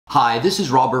Hi, this is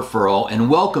Robert Furrow, and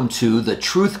welcome to the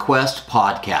Truth Quest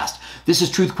podcast. This is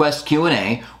Truth Quest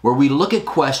Q&A, where we look at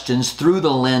questions through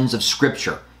the lens of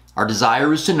Scripture. Our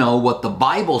desire is to know what the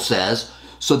Bible says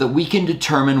so that we can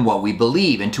determine what we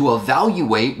believe and to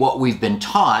evaluate what we've been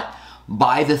taught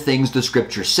by the things the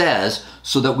Scripture says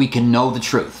so that we can know the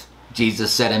truth.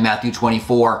 Jesus said in Matthew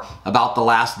 24 about the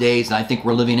last days, and I think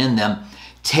we're living in them,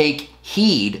 take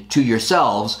heed to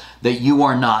yourselves that you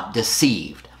are not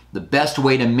deceived. The best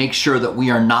way to make sure that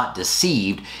we are not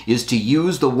deceived is to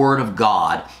use the Word of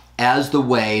God as the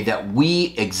way that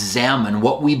we examine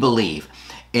what we believe.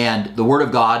 And the Word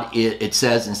of God, it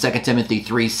says in 2 Timothy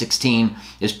 3:16,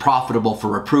 is profitable for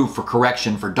reproof, for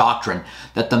correction, for doctrine,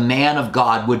 that the man of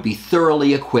God would be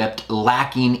thoroughly equipped,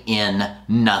 lacking in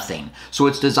nothing. So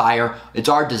it's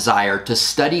our desire to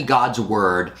study God's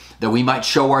Word, that we might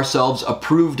show ourselves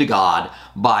approved to God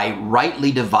by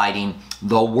rightly dividing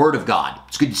the Word of God.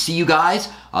 It's good to see you guys.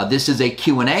 This is a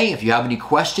Q&A. If you have any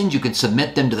questions, you can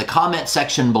submit them to the comment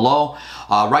section below.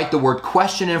 Write the word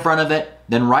question in front of it,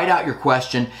 then write out your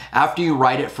question. After you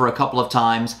write it for a couple of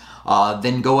times,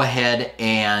 then go ahead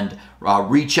and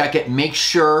recheck it. Make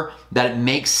sure that it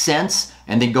makes sense,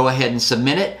 and then go ahead and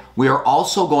submit it. We are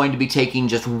also going to be taking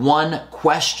just one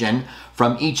question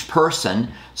from each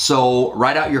person, so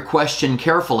write out your question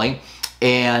carefully.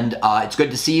 And it's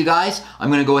good to see you guys. I'm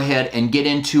going to go ahead and get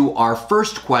into our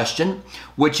first question,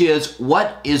 which is,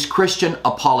 what is Christian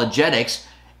apologetics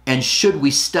and should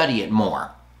we study it more?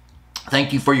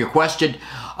 Thank you for your question.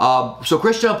 So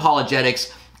Christian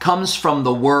apologetics comes from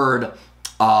the word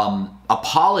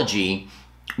apology,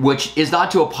 which is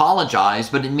not to apologize,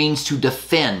 but it means to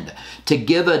defend, to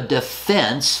give a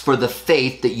defense for the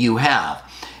faith that you have.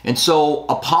 And so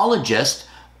apologists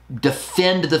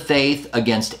defend the faith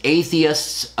against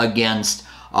atheists, against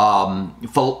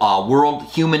world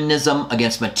humanism,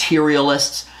 against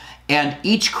materialists, and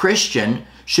each Christian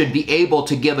should be able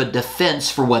to give a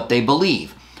defense for what they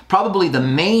believe. Probably the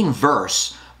main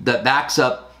verse that backs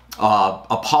up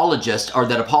apologists, or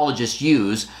that apologists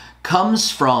use,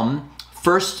 comes from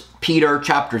 1 Peter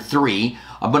chapter 3.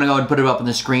 I'm going to go ahead and put it up on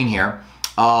the screen here.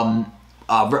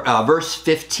 Verse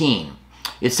 15.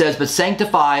 It says, but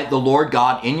sanctify the Lord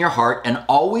God in your heart and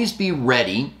always be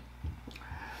ready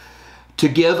to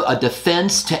give a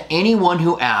defense to anyone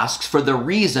who asks for the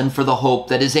reason for the hope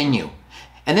that is in you.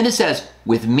 And then it says,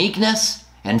 with meekness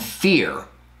and fear.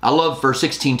 I love verse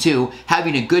 16 too,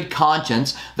 having a good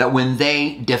conscience, that when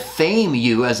they defame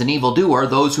you as an evildoer,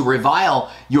 those who revile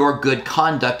your good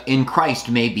conduct in Christ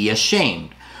may be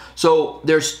ashamed. So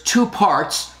there's two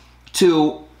parts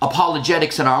to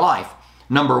apologetics in our life.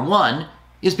 Number one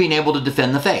is being able to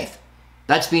defend the faith.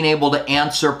 That's being able to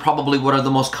answer probably what are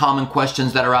the most common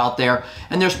questions that are out there.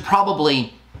 And there's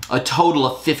probably a total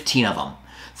of 15 of them.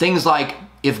 Things like,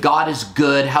 if God is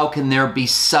good, how can there be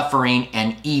suffering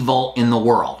and evil in the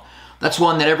world? That's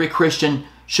one that every Christian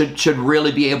should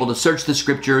really be able to search the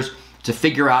Scriptures to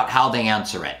figure out how they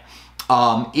answer it.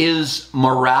 Is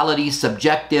morality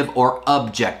subjective or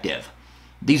objective?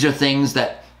 These are things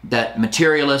that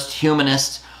materialists,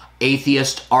 humanists,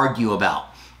 atheists argue about.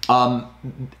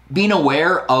 Being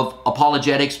aware of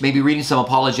apologetics, maybe reading some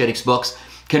apologetics books,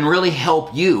 can really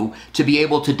help you to be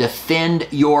able to defend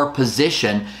your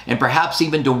position and perhaps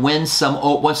even to win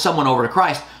someone over to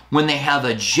Christ when they have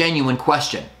a genuine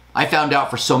question. I found out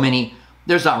for so many,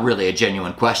 there's not really a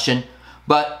genuine question,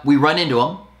 but we run into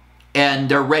them and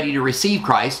they're ready to receive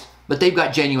Christ, but they've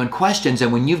got genuine questions,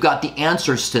 and when you've got the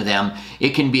answers to them,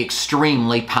 it can be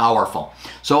extremely powerful.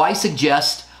 So I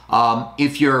suggest,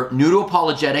 if you're new to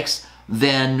apologetics,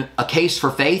 then A Case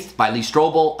for Faith by Lee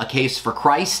Strobel, A Case for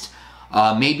Christ,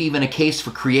 maybe even A Case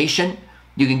for Creation.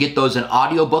 You can get those in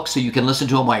audiobooks so you can listen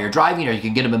to them while you're driving, or you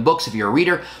can get them in books if you're a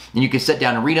reader, and you can sit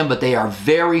down and read them, but they are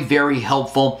very, very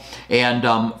helpful. And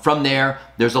from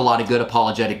there's a lot of good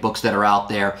apologetic books that are out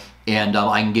there, and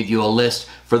I can give you a list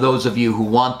for those of you who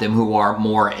want them, who are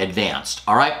more advanced.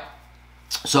 All right?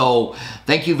 So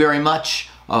thank you very much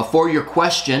for your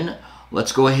question.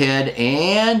 Let's go ahead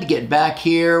and get back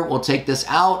here. We'll take this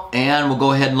out and we'll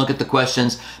go ahead and look at the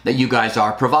questions that you guys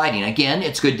are providing. Again,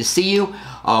 it's good to see you.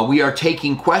 We are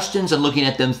taking questions and looking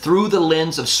at them through the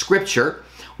lens of Scripture.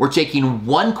 We're taking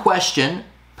one question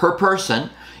per person.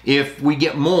 If we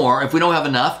get more, if we don't have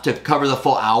enough to cover the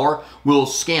full hour, we'll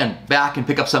scan back and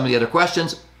pick up some of the other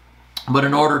questions. But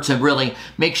in order to really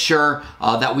make sure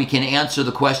that we can answer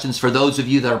the questions for those of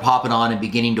you that are popping on and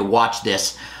beginning to watch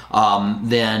this,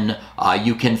 then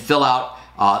you can fill out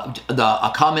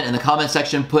a comment in the comment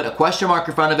section, put a question mark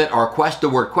in front of it, or the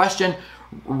word question,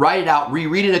 write it out,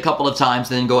 reread it a couple of times,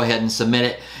 then go ahead and submit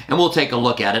it, and we'll take a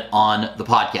look at it on the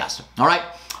podcast. All right.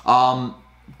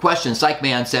 Question, Psych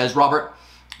Man says, Robert,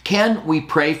 can we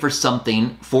pray for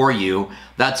something for you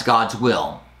that's God's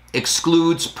will?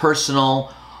 Excludes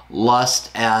personal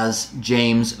lust, as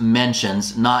James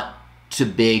mentions, not too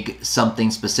big, something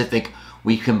specific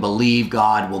we can believe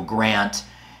God will grant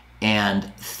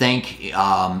and thank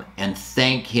him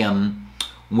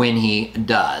when he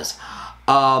does.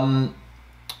 Yeah,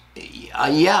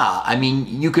 I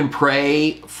mean, you can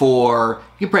pray for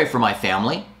my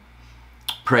family.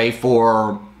 Pray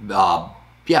for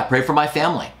my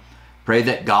family. Pray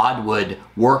that God would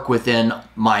work within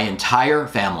my entire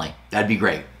family. That'd be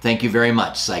great. Thank you very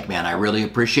much, Psych Man. I really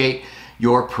appreciate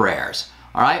your prayers.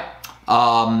 All right.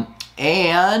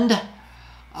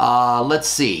 Let's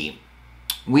see.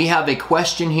 We have a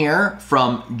question here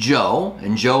from Joe,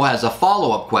 and Joe has a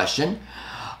follow-up question.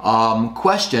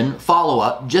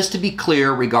 Follow-up, just to be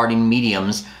clear regarding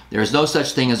mediums, there is no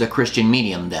such thing as a Christian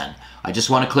medium then. I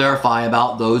just want to clarify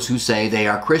about those who say they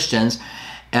are Christians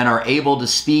and are able to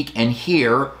speak and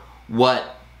hear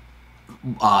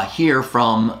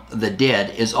from the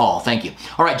dead is all. Thank you.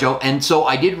 All right, Joe. And so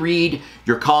I did read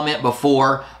your comment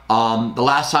before the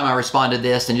last time I responded to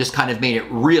this and just kind of made it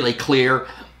really clear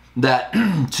that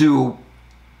to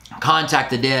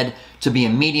contact the dead, to be a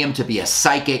medium, to be a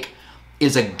psychic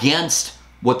is against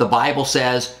what the Bible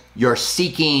says. You're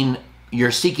seeking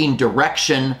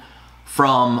direction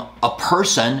from a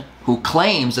person who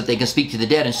claims that they can speak to the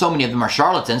dead, and so many of them are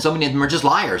charlatans, so many of them are just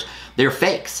liars. They're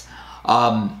fakes.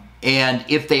 And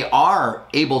if they are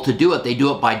able to do it, they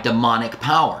do it by demonic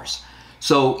powers.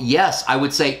 So yes, I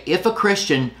would say if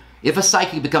a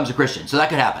psychic becomes a Christian, so that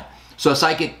could happen. So a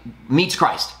psychic meets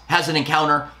Christ, has an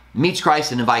encounter, meets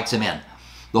Christ and invites him in.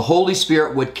 The Holy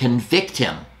Spirit would convict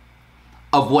him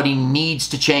of what he needs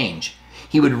to change.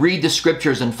 He would read the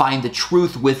scriptures and find the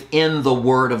truth within the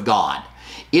Word of God.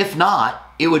 If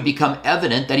not, it would become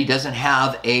evident that he doesn't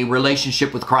have a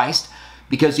relationship with Christ,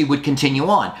 because he would continue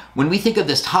on. When we think of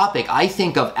this topic, I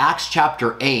think of Acts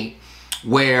chapter 8,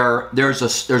 where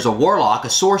there's a warlock, a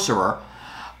sorcerer,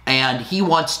 and he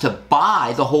wants to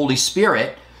buy the Holy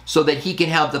Spirit so that he can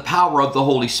have the power of the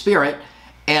Holy Spirit,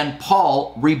 and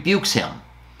Paul rebukes him.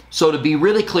 So to be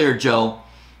really clear, Joe,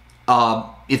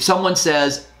 if someone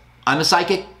says, I'm a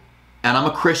psychic and I'm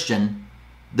a Christian,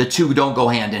 the two don't go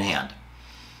hand in hand.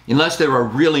 Unless they're a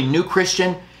really new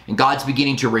Christian and God's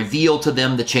beginning to reveal to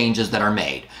them the changes that are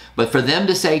made. But for them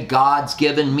to say, God's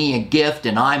given me a gift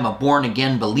and I'm a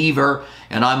born-again believer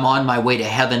and I'm on my way to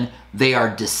heaven, they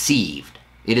are deceived.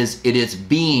 It is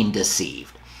being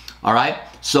deceived. All right?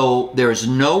 So there's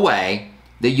no way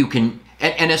that you can...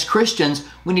 And as Christians,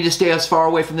 we need to stay as far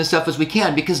away from this stuff as we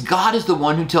can, because God is the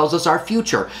one who tells us our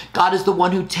future. God is the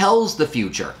one who tells the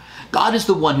future. God is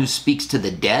the one who speaks to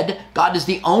the dead. God is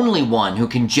the only one who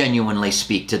can genuinely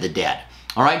speak to the dead.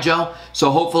 All right, Joe? So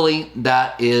hopefully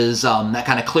that is that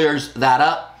kind of clears that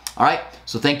up. All right?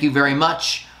 So thank you very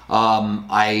much.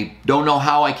 I don't know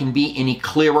how I can be any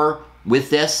clearer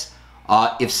with this.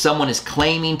 If someone is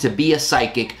claiming to be a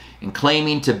psychic and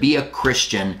claiming to be a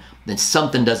Christian, then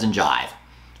something doesn't jive.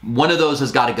 One of those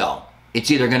has got to go.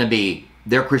 It's either going to be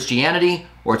their Christianity,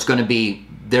 or it's going to be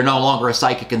they're no longer a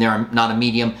psychic and they're not a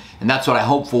medium. And that's what I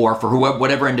hope for whoever,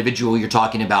 whatever individual you're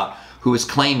talking about who is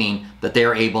claiming that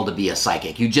they're able to be a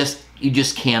psychic. You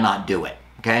just cannot do it.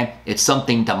 Okay? It's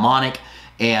something demonic.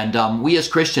 And we as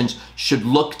Christians should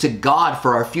look to God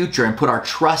for our future and put our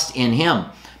trust in Him,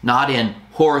 not in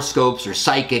horoscopes or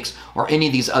psychics or any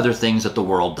of these other things that the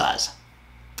world does.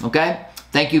 Okay?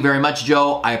 Thank you very much,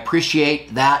 Joe. I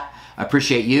appreciate that. I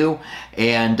appreciate you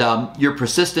and your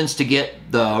persistence to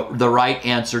get the right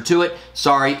answer to it.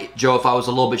 Sorry, Joe, if I was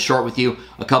a little bit short with you.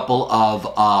 A couple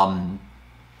of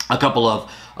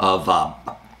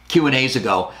Q&As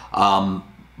ago.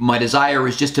 My desire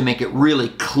is just to make it really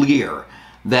clear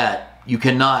that you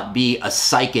cannot be a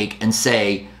psychic and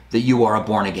say that you are a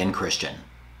born-again Christian.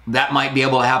 That might be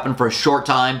able to happen for a short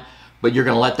time, but you're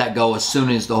going to let that go as soon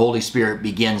as the Holy Spirit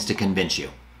begins to convince you.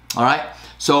 All right?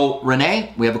 So,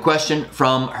 Renee, we have a question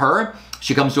from her.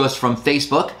 She comes to us from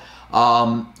Facebook.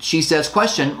 She says,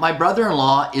 question, my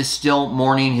brother-in-law is still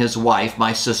mourning his wife,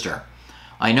 my sister.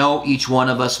 I know each one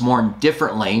of us mourn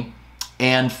differently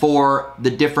and for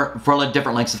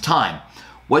different lengths of time.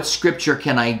 What scripture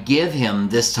can I give him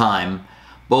this time?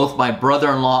 Both my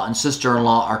brother-in-law and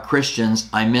sister-in-law are Christians.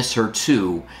 I miss her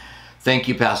too. Thank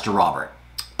you, Pastor Robert.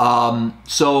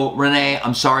 So Renee,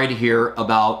 I'm sorry to hear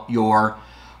about your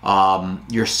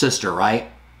sister, right?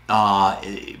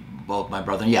 Both my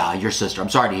brother, yeah, your sister. I'm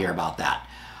sorry to hear about that.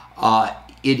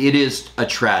 It is a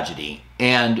tragedy.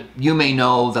 And you may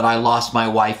know that I lost my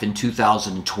wife in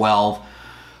 2012.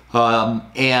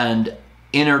 And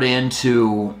entered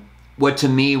into what to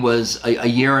me was a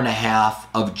year and a half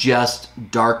of just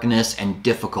darkness and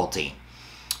difficulty.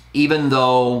 Even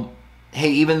though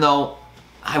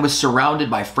I was surrounded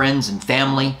by friends and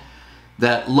family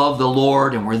that love the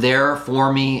Lord and were there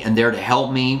for me and there to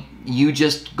help me, you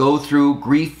just go through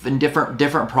grief and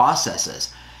different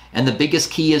processes. And the biggest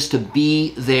key is to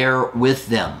be there with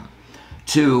them,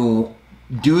 to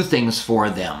do things for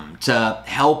them, to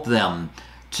help them,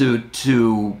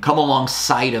 to come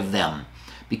alongside of them.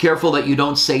 Be careful that you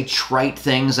don't say trite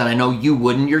things, and I know you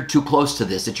wouldn't. You're too close to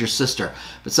this. It's your sister.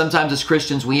 But sometimes as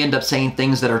Christians, we end up saying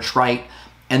things that are trite,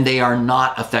 and they are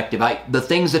not effective. The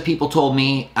things that people told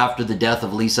me after the death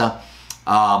of Lisa,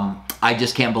 I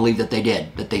just can't believe that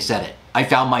they said it. I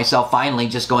found myself finally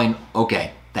just going,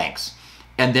 okay, thanks.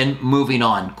 And then moving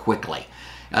on quickly.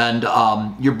 And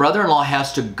your brother-in-law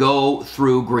has to go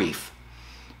through grief.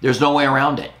 There's no way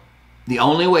around it. The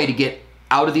only way to get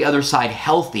out of the other side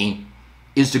healthy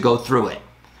is to go through it.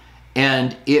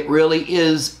 And it really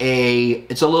is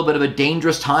it's a little bit of a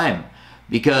dangerous time,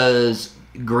 because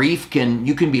grief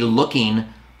you can be looking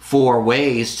for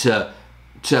ways to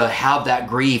have that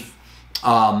grief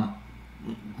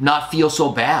not feel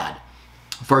so bad.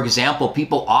 For example,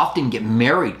 people often get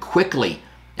married quickly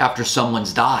after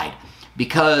someone's died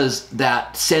because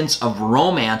that sense of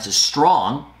romance is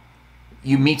strong.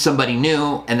 You meet somebody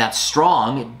new and that's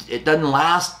strong. It doesn't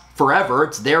last forever.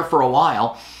 It's there for a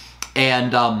while,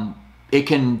 and it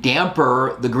can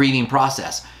damper the grieving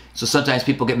process. So sometimes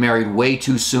people get married way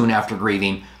too soon after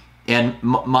grieving, and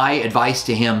my advice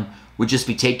to him would just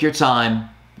be take your time.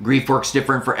 Grief works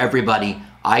different for everybody.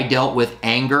 I dealt with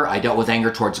anger. I dealt with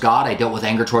anger towards God. I dealt with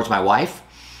anger towards my wife.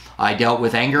 I dealt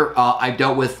with anger. I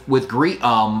dealt with grief,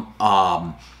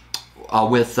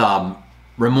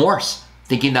 remorse,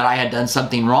 thinking that I had done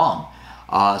something wrong.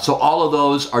 So all of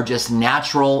those are just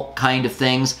natural kind of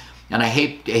things, and I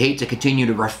hate to continue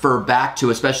to refer back to,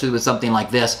 especially with something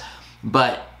like this,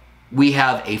 but we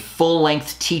have a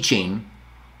full-length teaching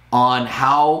on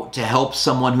how to help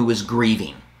someone who is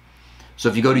grieving. So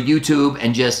if you go to YouTube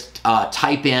and just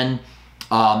type in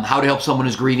how to help someone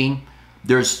who's grieving,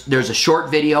 there's a short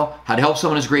video, how to help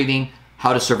someone who's grieving,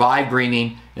 how to survive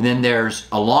grieving, and then there's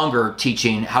a longer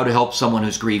teaching, how to help someone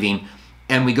who's grieving.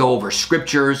 And we go over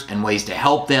scriptures and ways to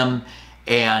help them,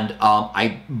 and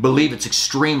I believe it's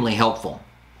extremely helpful.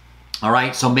 All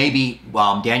right, so maybe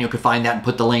Daniel could find that and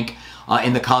put the link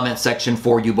in the comment section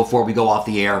for you before we go off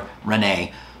the air,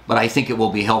 Renee. But I think it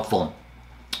will be helpful.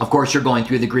 Of course, you're going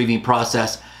through the grieving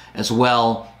process as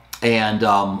well, and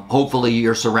hopefully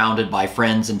you're surrounded by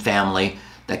friends and family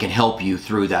that can help you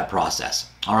through that process.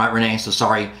 All right, Renee, so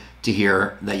sorry to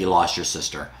hear that you lost your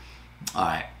sister. All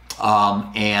right,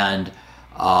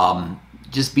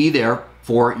 just be there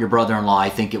for your brother-in-law. I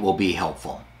think it will be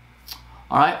helpful.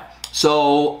 All right,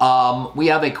 so we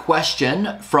have a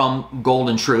question from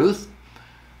Golden Truth.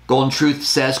 Golden Truth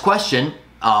says, question,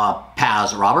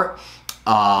 Paz, Robert.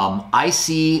 I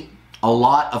see a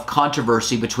lot of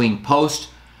controversy between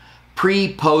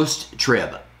pre-post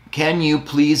trib. Can you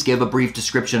please give a brief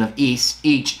description of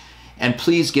each, and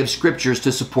please give scriptures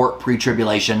to support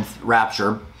pre-tribulation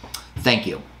rapture? Thank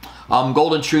you.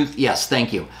 Golden Truth, yes,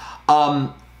 thank you.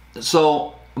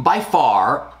 So by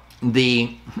far,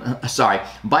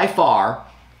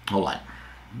 hold on,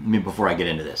 before I get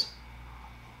into this.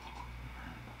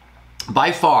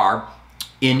 By far,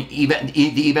 in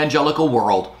the evangelical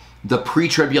world, the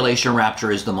pre-tribulation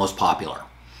rapture is the most popular.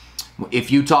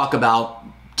 If you talk about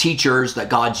teachers that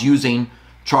God's using,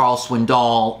 Charles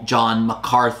Swindoll, John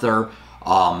MacArthur,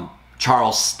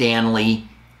 Charles Stanley,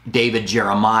 David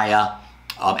Jeremiah,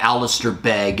 Alistair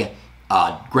Begg,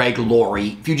 Greg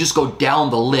Laurie, if you just go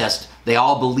down the list, they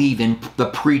all believe in the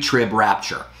pre-trib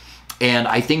rapture. And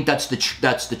I think that's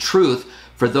the truth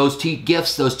for those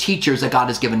gifts, those teachers that God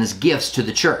has given as gifts to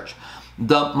the church.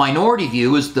 The minority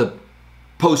view is the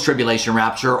post-tribulation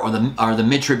rapture, or the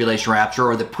mid-tribulation rapture,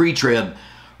 or the pre-trib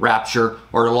rapture,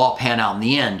 or it'll all pan out in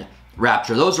the end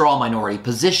rapture. Those are all minority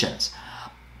positions.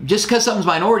 Just because something's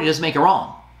minority doesn't make it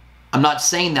wrong. I'm not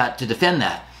saying that to defend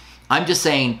that. I'm just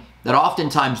saying that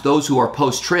oftentimes those who are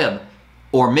post-trib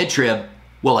or mid-trib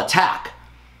will attack.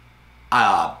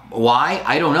 Why?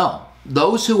 I don't know.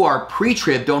 Those who are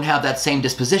pre-trib don't have that same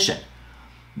disposition.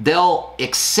 They'll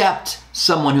accept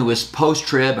someone who is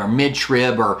post-trib or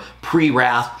mid-trib or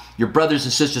pre-wrath. Your brothers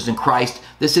and sisters in Christ,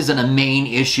 this isn't a main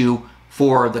issue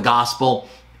for the gospel,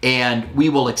 and we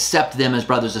will accept them as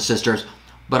brothers and sisters.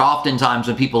 But oftentimes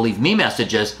when people leave me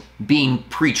messages, being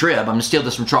pre-trib, I'm going to steal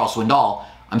this from Charles Swindoll,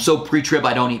 I'm so pre-trib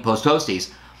I don't eat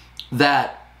post-toasties,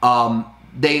 that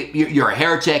you're a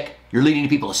heretic, you're leading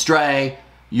people astray,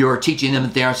 you're teaching them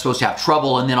that they aren't supposed to have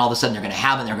trouble, and then all of a sudden they're going to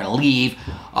have it and they're going to leave.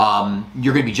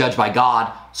 You're going to be judged by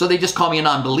God. So they just call me a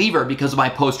non-believer because of my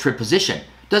post-trib position.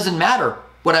 Doesn't matter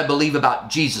what I believe about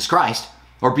Jesus Christ,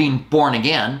 or being born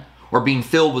again, or being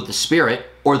filled with the Spirit,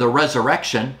 or the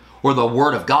resurrection, or the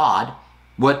Word of God.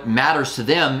 What matters to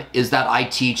them is that I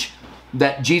teach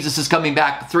that Jesus is coming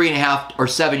back 3.5 or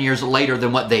 7 years later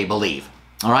than what they believe.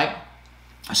 All right?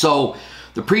 So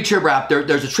the pre-trib rapture,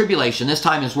 there's a tribulation. This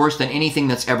time is worse than anything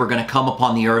that's ever going to come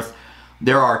upon the earth.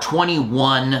 There are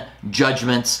 21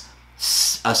 judgments.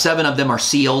 7 of them are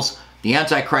seals. The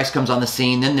Antichrist comes on the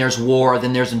scene. Then there's war.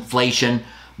 Then there's inflation.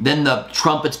 Then the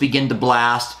trumpets begin to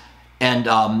blast.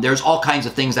 And there's all kinds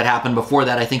of things that happen before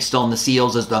that. I think still in the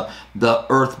seals is the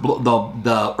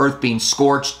earth being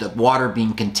scorched, the water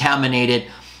being contaminated,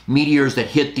 meteors that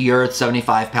hit the earth,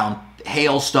 75-pound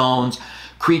hailstones,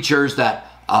 creatures that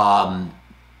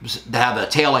have a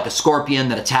tail like a scorpion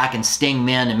that attack and sting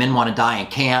men, and men want to die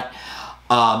and can't.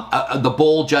 The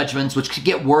bowl judgments, which could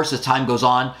get worse as time goes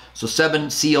on. So 7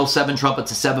 seals, 7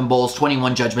 trumpets, and 7 bowls,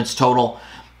 21 judgments total.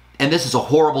 And this is a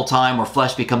horrible time where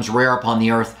flesh becomes rare upon the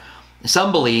earth.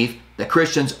 Some believe that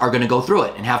Christians are going to go through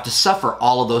it and have to suffer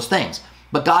all of those things.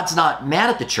 But God's not mad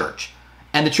at the church.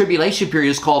 And the tribulation period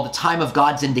is called a time of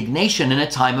God's indignation and a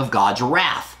time of God's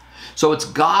wrath. So it's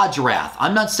God's wrath.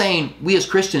 I'm not saying we as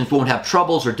Christians won't have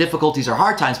troubles or difficulties or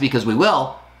hard times, because we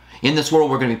will. In this world,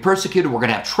 we're going to be persecuted, we're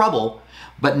going to have trouble,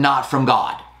 but not from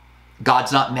God.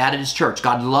 God's not mad at his church.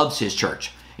 God loves his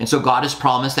church. And so God has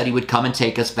promised that he would come and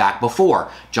take us back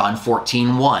before. John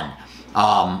 14:1.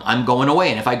 I'm going away,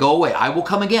 and if I go away, I will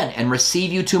come again and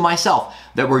receive you to myself,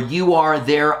 that where you are,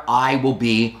 there I will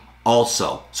be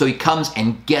also. So he comes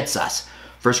and gets us.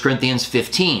 1 Corinthians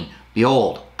 15,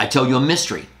 behold, I tell you a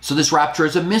mystery. So this rapture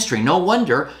is a mystery. No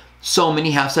wonder so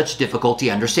many have such difficulty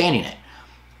understanding it.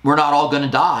 We're not all going to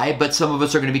die, but some of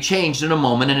us are going to be changed in a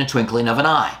moment, in a twinkling of an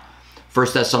eye.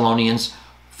 1 Thessalonians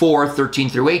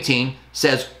 4:13-18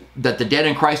 says that the dead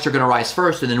in Christ are going to rise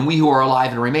first, and then we who are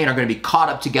alive and remain are going to be caught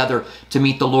up together to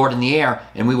meet the Lord in the air,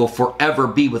 and we will forever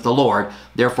be with the Lord.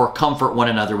 Therefore, comfort one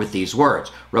another with these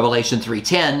words. Revelation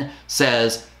 3:10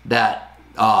 says that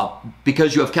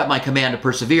because you have kept my command to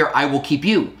persevere, I will keep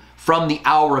you from the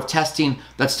hour of testing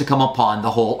that's to come upon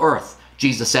the whole earth.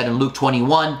 Jesus said in Luke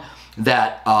 21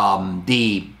 that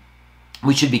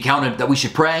we should be counted, that we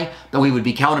should pray, that we would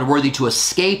be counted worthy to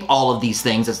escape all of these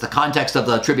things. That's the context of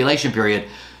the tribulation period,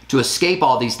 to escape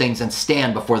all these things and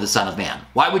stand before the Son of Man.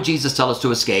 Why would Jesus tell us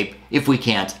to escape if we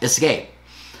can't escape?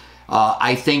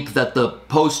 I think that the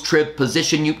post-trib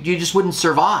position, you just wouldn't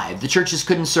survive. The churches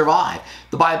couldn't survive.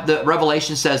 The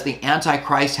Revelation says the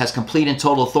Antichrist has complete and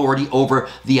total authority over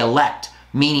the elect,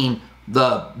 meaning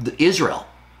the Israel.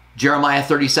 Jeremiah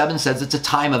 37 says it's a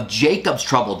time of Jacob's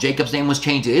trouble. Jacob's name was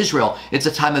changed to Israel. It's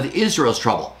a time of Israel's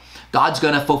trouble. God's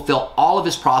going to fulfill all of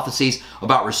his prophecies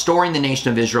about restoring the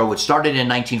nation of Israel, which started in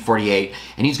 1948,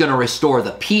 and he's going to restore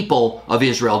the people of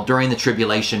Israel during the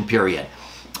tribulation period,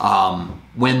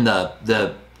 when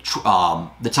the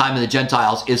time of the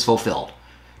Gentiles is fulfilled.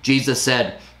 Jesus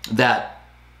said that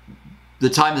the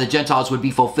time of the Gentiles would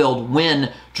be fulfilled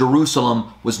when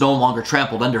Jerusalem was no longer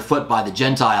trampled underfoot by the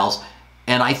Gentiles,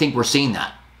 and I think we're seeing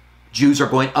that. Jews are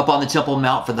going up on the Temple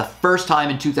Mount for the first time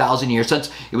in 2,000 years, since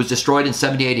it was destroyed in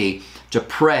 70 AD, to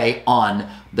pray on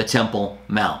the Temple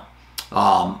Mount.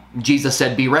 Jesus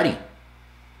said, be ready,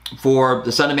 for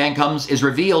the Son of Man is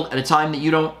revealed at a time that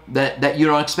you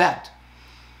don't expect.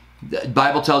 The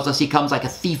Bible tells us he comes like a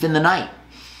thief in the night.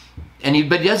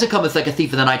 But he doesn't come like a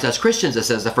thief in the night to us Christians, it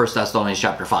says in 1 Thessalonians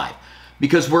chapter 5,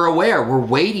 because we're aware, we're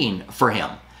waiting for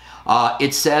him.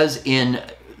 It says in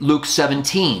Luke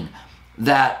 17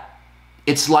 that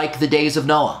it's like the days of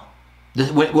Noah.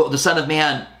 The Son of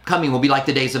Man coming will be like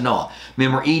the days of Noah.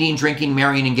 Men were eating, drinking,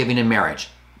 marrying, and giving in marriage.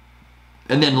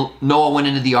 And then Noah went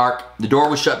into the ark. The door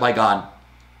was shut by God.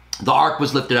 The ark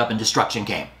was lifted up and destruction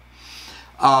came.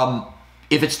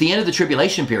 If it's the end of the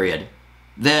tribulation period,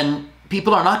 then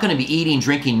people are not going to be eating,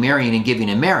 drinking, marrying, and giving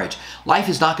in marriage. Life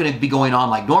is not going to be going on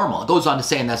like normal. It goes on to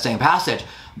say in that same passage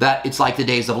that it's like the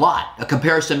days of Lot. A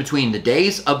comparison between the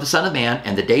days of the Son of Man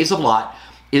and the days of Lot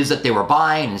is that they were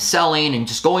buying and selling and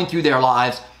just going through their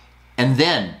lives, and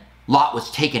then Lot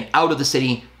was taken out of the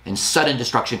city and sudden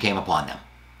destruction came upon them.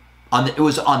 It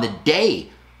was on the day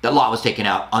that Lot was taken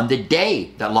out, on the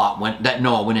day that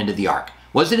Noah went into the ark.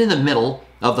 Was it in the middle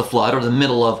of the flood or the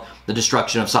middle of the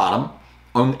destruction of Sodom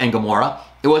and Gomorrah?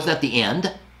 It wasn't at the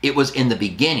end, it was in the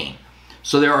beginning.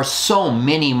 So there are so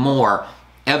many more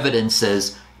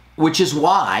evidences, which is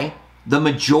why the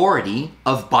majority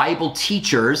of Bible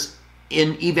teachers who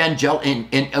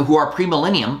are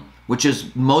premillennium which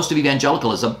is most of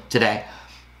evangelicalism today.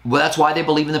 Well, that's why they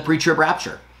believe in the pre-trib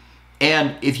rapture.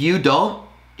 And if you don't,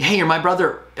 hey, you're my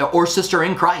brother or sister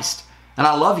in Christ, and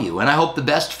I love you, and I hope the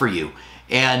best for you.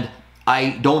 And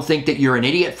I don't think that you're an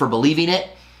idiot for believing it,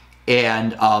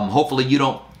 and hopefully you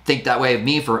don't think that way of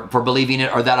me for believing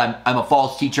it, or that I'm a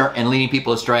false teacher and leading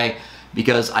people astray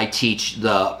because I teach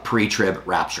the pre-trib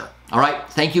rapture. All right,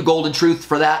 thank you, Golden Truth,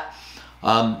 for that.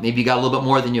 Maybe you got a little bit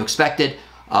more than you expected,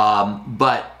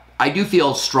 but I do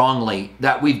feel strongly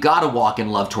that we've got to walk in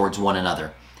love towards one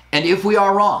another. And if we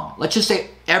are wrong, let's just say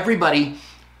everybody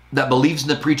that believes in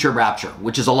the pre-trib rapture,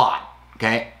 which is a lot,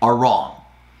 okay, are wrong,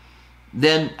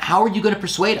 then how are you going to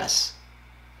persuade us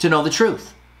to know the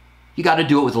truth? You got to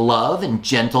do it with love and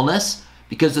gentleness,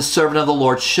 because the servant of the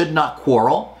Lord should not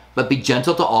quarrel, but be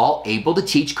gentle to all, able to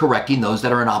teach, correcting those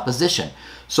that are in opposition.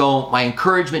 So my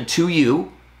encouragement to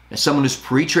you, as someone who's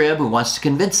pre-trib, who wants to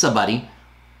convince somebody,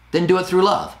 then do it through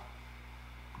love.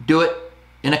 Do it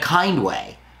in a kind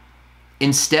way,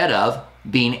 instead of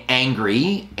being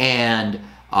angry and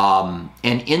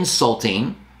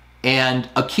insulting and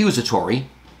accusatory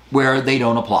where they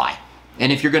don't apply.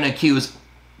 And if you're going to accuse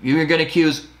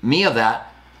me of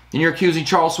that, then you're accusing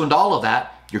Charles Swindoll of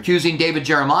that. You're accusing David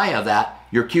Jeremiah of that.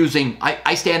 You're accusing,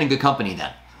 I stand in good company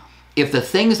then. If the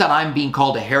things that I'm being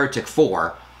called a heretic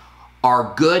for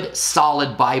are good,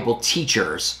 solid Bible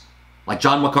teachers, like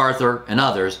John MacArthur and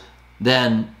others,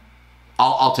 then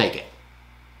I'll take it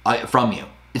from you.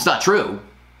 It's not true,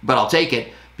 but I'll take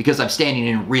it because I'm standing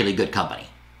in really good company.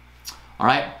 All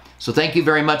right? So thank you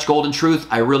very much, Golden Truth.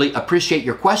 I really appreciate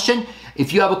your question.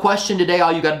 If you have a question today,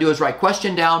 all you got to do is write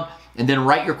question down and then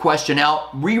write your question out.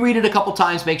 Reread it a couple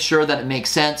times. Make sure that it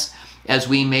makes sense as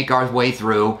we make our way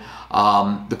through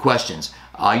the questions.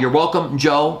 You're welcome,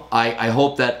 Joe. I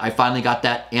hope that I finally got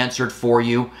that answered for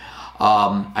you.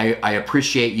 I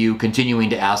appreciate you continuing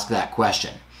to ask that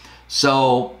question.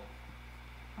 So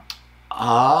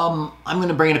I'm going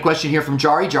to bring in a question here from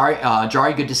Jari.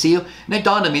 Jari, good to see you. And it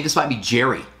dawned on me this might be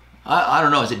Jerry. I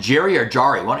don't know. Is it Jerry or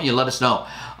Jari? Why don't you let us know?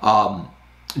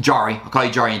 Jari. I'll call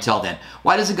you Jari until then.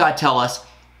 Why doesn't God tell us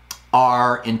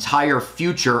our entire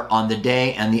future on the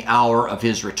day and the hour of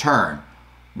his return?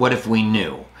 What if we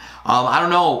knew? I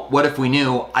don't know what if we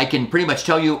knew. I can pretty much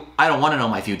tell you I don't want to know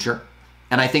my future.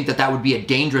 And I think that that would be a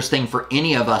dangerous thing for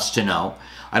any of us to know.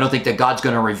 I don't think that God's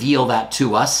going to reveal that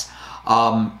to us.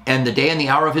 And the day and the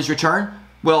hour of his return,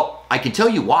 well, I can tell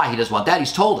you why he doesn't want that.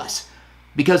 He's told us.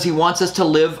 Because he wants us to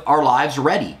live our lives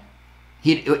ready.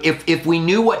 If we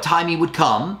knew what time he would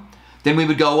come, then we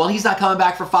would go, well, he's not coming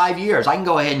back for 5 years. I can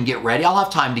go ahead and get ready. I'll have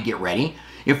time to get ready.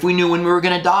 If we knew when we were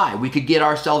going to die, we could get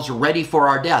ourselves ready for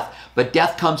our death. But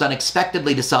death comes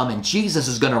unexpectedly to some, and Jesus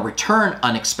is going to return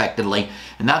unexpectedly.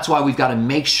 And that's why we've got to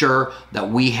make sure that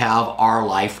we have our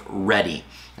life ready.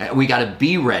 We got to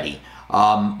be ready,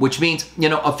 which means,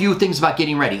 a few things about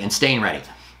getting ready and staying ready.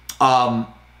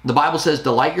 The Bible says,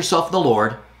 delight yourself in the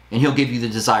Lord, and he'll give you the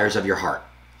desires of your heart.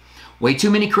 Way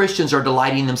too many Christians are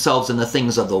delighting themselves in the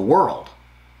things of the world.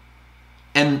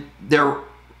 And their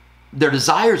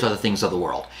desires are the things of the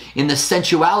world, in the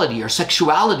sensuality or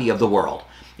sexuality of the world.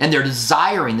 And they're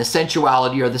desiring the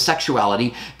sensuality or the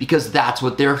sexuality because that's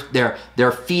what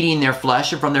they're feeding their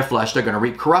flesh, and from their flesh they're going to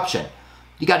reap corruption.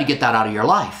 You got to get that out of your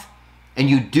life. And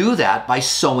you do that by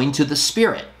sowing to the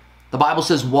Spirit. The Bible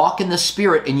says, walk in the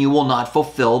Spirit and you will not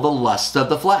fulfill the lust of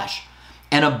the flesh.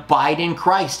 And abide in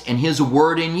Christ and his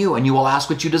word in you, and you will ask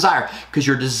what you desire, because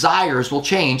your desires will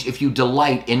change if you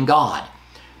delight in God.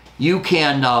 You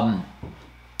can,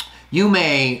 you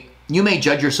may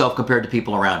judge yourself compared to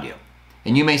people around you.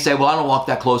 And you may say, well, I don't walk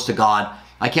that close to God.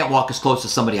 I can't walk as close to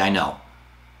somebody I know.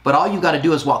 But all you got to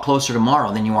do is walk closer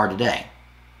tomorrow than you are today.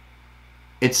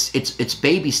 It's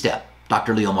baby step,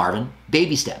 Dr. Leo Marvin,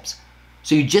 baby steps.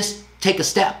 So you just take a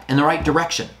step in the right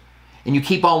direction and you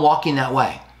keep on walking that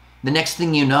way. The next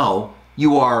thing you know,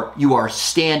 you are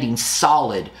standing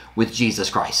solid with Jesus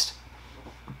Christ.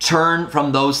 Turn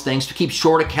from those things to keep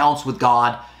short accounts with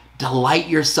God. Delight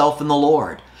yourself in the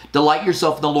Lord. Delight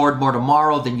yourself in the Lord more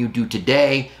tomorrow than you do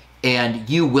today, and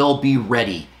you will be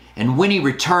ready. And when he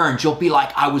returns, you'll be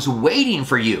like, I was waiting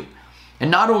for you. And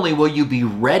not only will you be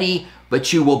ready,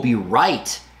 but you will be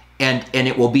right, and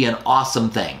it will be an awesome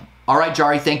thing. All right,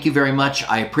 Jari, thank you very much.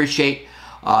 I appreciate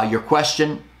your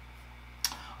question.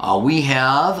 We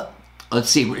have, let's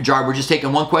see, Jari, we're just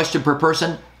taking one question per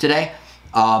person today.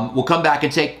 We'll come back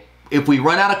and take, if we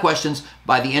run out of questions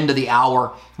by the end of the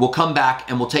hour, we'll come back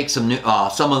and we'll take some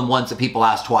of the ones that people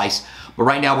asked twice. But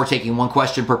right now we're taking one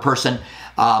question per person.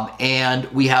 And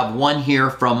we have one here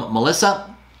from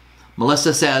Melissa.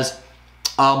 Melissa says,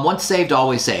 once saved,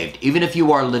 always saved. Even if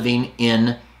you are living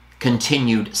in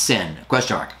continued sin?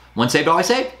 Question mark. Once saved, always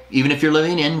saved? Even if you're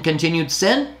living in continued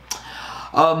sin?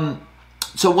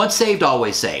 So once saved,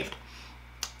 always saved.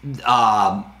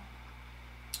 I've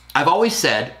always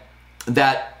said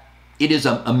that it is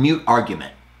a mute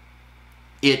argument.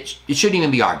 It shouldn't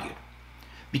even be argued.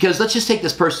 Because let's just take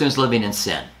this person who's living in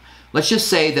sin. Let's just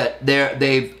say that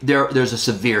there's a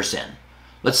severe sin.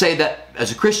 Let's say that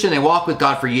as a Christian, they walk with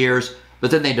God for years, but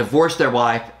then they divorced their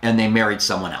wife and they married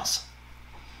someone else.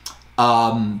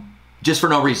 Just for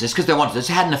no reason. It's because they wanted to. They just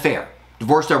had an affair.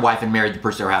 Divorced their wife and married the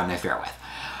person they were having an affair with.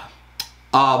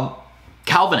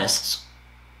 Calvinists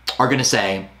are going to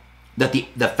say that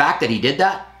the fact that he did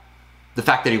that, the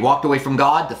fact that he walked away from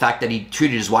God, the fact that he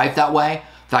treated his wife that way,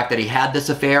 the fact that he had this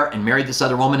affair and married this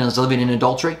other woman and was living in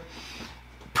adultery,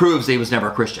 proves that he was never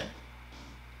a Christian.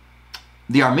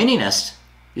 The Arminianist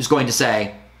is going to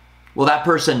say, well, that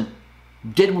person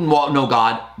didn't know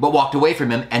God, but walked away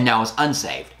from him and now is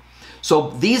unsaved.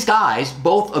 So these guys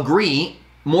both agree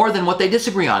more than what they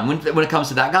disagree on when it comes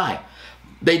to that guy.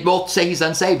 They both say he's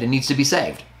unsaved and needs to be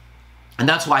saved. And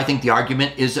that's why I think the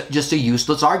argument is just a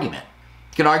useless argument.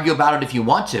 You can argue about it if you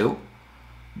want to,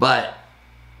 but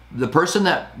the person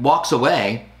that walks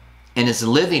away and is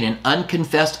living in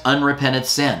unconfessed, unrepented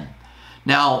sin.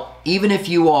 Now, even if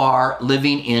you are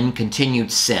living in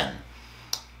continued sin,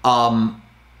 the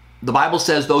Bible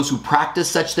says those who practice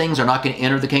such things are not going to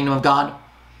enter the kingdom of God,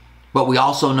 but we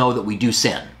also know that we do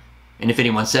sin. And if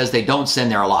anyone says they don't sin,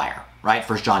 they're a liar, right?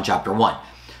 1 John chapter 1.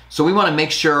 So we want to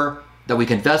make sure that we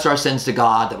confess our sins to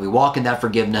God, that we walk in that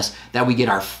forgiveness, that we get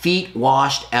our feet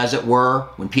washed, as it were.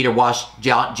 When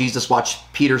Jesus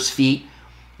washed Peter's feet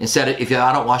and said, if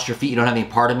I don't wash your feet, you don't have any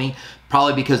part of me.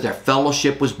 Probably because their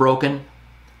fellowship was broken.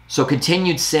 So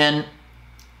continued sin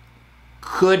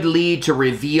could lead to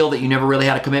reveal that you never really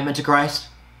had a commitment to Christ,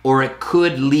 or it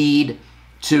could lead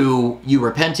to you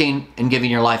repenting and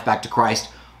giving your life back to Christ.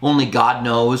 Only God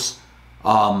knows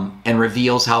and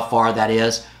reveals how far that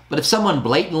is. But if someone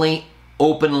blatantly,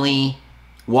 openly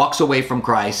walks away from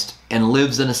Christ and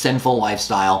lives in a sinful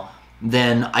lifestyle,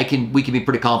 then we can be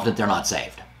pretty confident they're not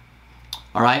saved.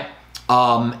 All right?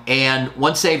 And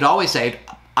once saved, always saved,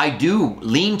 I do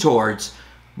lean towards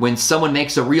when someone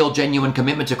makes a real, genuine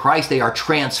commitment to Christ, they are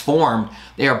transformed,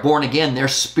 they are born again, their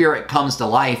spirit comes to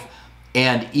life,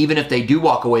 and even if they do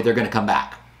walk away, they're going to come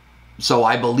back. So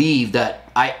I believe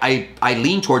that I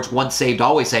lean towards once saved,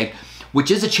 always saved, which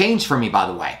is a change for me, by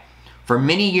the way. For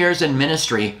many years in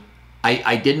ministry,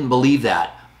 I didn't believe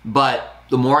that. But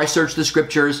the more I search the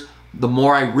scriptures, the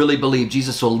more I really believe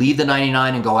Jesus will leave the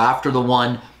 99 and go after the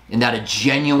one, and that a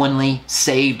genuinely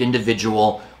saved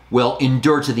individual will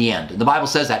endure to the end. And the Bible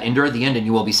says that, endure to the end and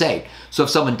you will be saved. So if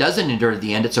someone doesn't endure to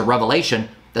the end, it's a revelation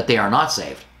that they are not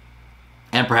saved.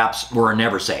 And perhaps were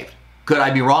never saved. Could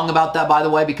I be wrong about that, by the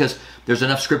way? Because there's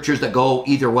enough scriptures that go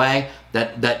either way,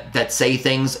 that say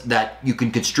things that you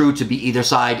can construe to be either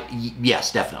side.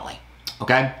 Yes, definitely.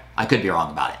 Okay? I could be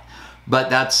wrong about it. But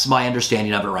that's my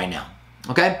understanding of it right now.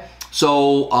 Okay?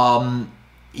 So,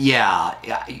 yeah,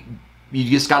 you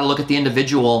just got to look at the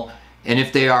individual, and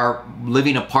if they are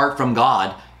living apart from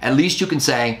God, at least you can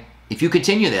say, if you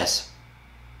continue this,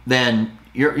 then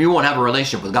you won't have a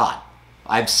relationship with God.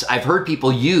 I've heard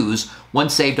people use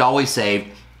once saved, always saved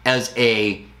as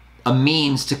a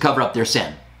means to cover up their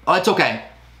sin. Oh, it's okay.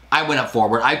 I went up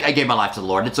forward. I gave my life to the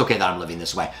Lord. It's okay that I'm living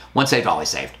this way. Once saved, always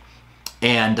saved.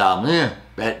 And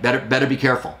better be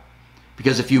careful.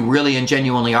 Because if you really and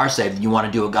genuinely are saved and you want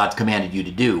to do what God's commanded you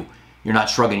to do, you're not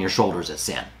shrugging your shoulders at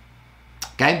sin.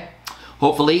 Okay?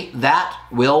 Hopefully that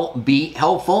will be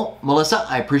helpful. Melissa,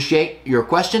 I appreciate your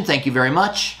question. Thank you very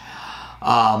much.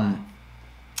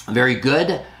 Very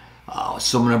good.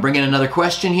 So I'm going to bring in another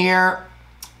question here.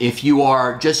 If you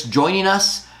are just joining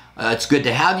us, it's good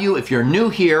to have you. If you're new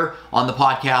here on the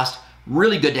podcast,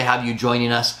 really good to have you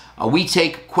joining us. We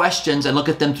take questions and look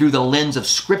at them through the lens of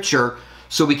Scripture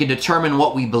so we can determine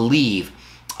what we believe.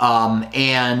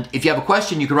 And if you have a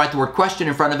question, you can write the word question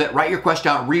in front of it. Write your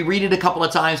question out, reread it a couple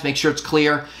of times, make sure it's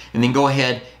clear, and then go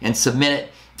ahead and submit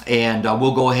it, and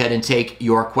we'll go ahead and take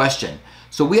your question.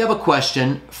 So we have a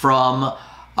question from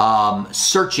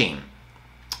Searching.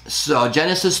 So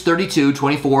Genesis 32,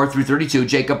 24 through 32,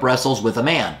 Jacob wrestles with a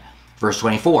man. Verse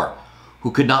 24,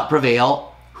 who could not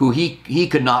prevail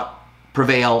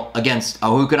against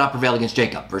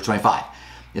Jacob. Verse 25,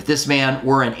 if this man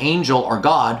were an angel or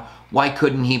God, why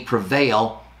couldn't he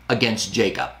prevail against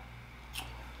Jacob?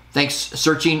 Thanks,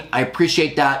 Searching. I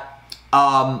appreciate that.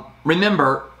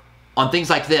 Remember, on things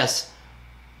like this,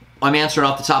 I'm answering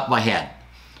off the top of my head.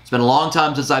 It's been a long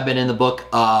time since I've been in the book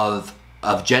of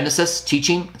Genesis,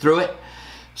 teaching through it.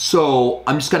 So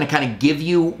I'm just going to kind of give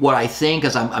you what I think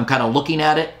as I'm kind of looking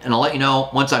at it, and I'll let you know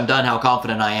once I'm done how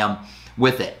confident I am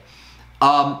with it.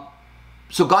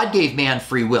 So God gave man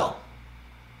free will.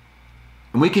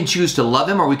 And we can choose to love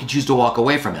him or we can choose to walk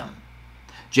away from him.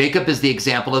 Jacob is the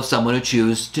example of someone who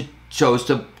chose to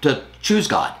choose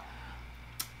God.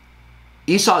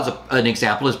 Esau is an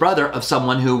example, his brother, of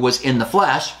someone who was in the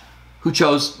flesh, who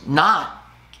chose not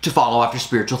to follow after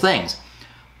spiritual things.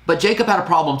 But Jacob had a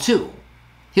problem too.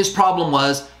 His problem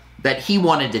was that he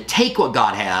wanted to take what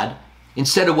God had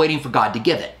instead of waiting for God to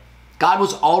give it. God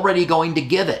was already going to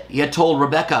give it. He had told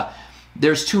Rebekah,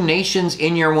 there's 2 nations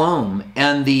in your womb,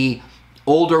 and the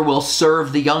older will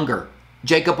serve the younger.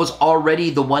 Jacob was already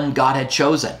the one God had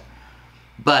chosen.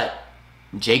 But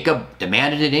Jacob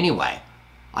demanded it anyway.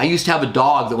 I used to have a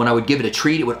dog that when I would give it a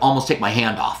treat, it would almost take my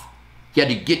hand off. You had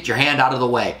to get your hand out of the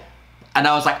way. And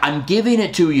I was like, I'm giving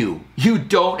it to you. You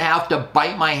don't have to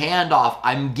bite my hand off.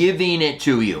 I'm giving it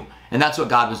to you. And that's what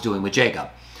God was doing with Jacob.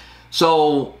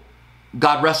 So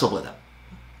God wrestled with him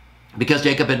because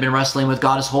Jacob had been wrestling with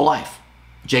God his whole life.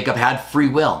 Jacob had free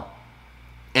will.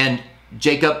 And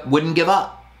Jacob wouldn't give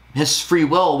up. His free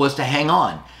will was to hang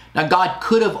on. Now, God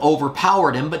could have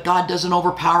overpowered him, but God doesn't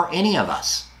overpower any of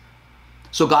us.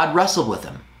 So God wrestled with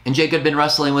him. And Jacob had been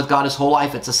wrestling with God his whole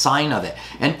life. It's a sign of it.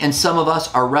 And some of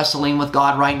us are wrestling with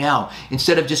God right now.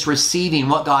 Instead of just receiving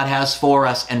what God has for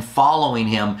us and following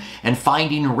him and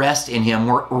finding rest in him,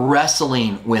 we're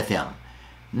wrestling with him.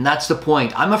 And that's the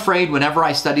point. I'm afraid whenever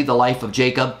I study the life of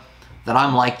Jacob that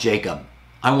I'm like Jacob.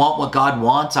 I want what God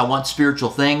wants. I want spiritual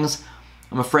things.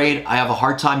 I'm afraid I have a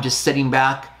hard time just sitting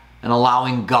back and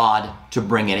allowing God to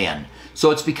bring it in. So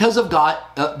it's because of God,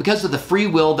 because of the free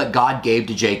will that God gave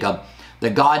to Jacob,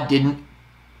 that God didn't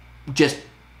just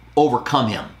overcome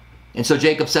him. And so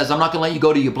Jacob says, I'm not going to let you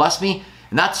go till you bless me.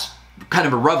 And that's kind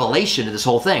of a revelation of this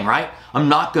whole thing, right? I'm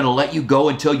not going to let you go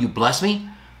until you bless me.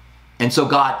 And so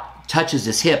God touches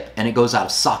his hip and it goes out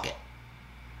of socket.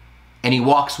 And he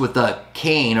walks with a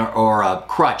cane or a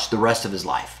crutch the rest of his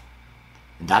life.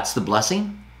 And that's the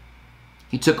blessing.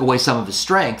 He took away some of his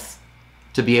strength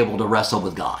to be able to wrestle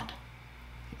with God.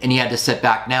 And he had to sit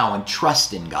back now and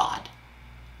trust in God.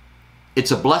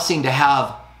 It's a blessing to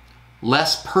have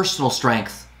less personal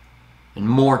strength and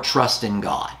more trust in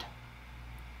God.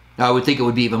 Now, I would think it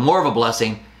would be even more of a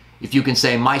blessing if you can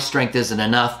say, my strength isn't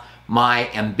enough, my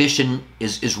ambition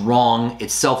is wrong,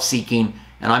 it's self-seeking,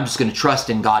 and I'm just going to trust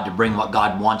in God to bring what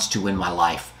God wants to in my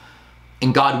life.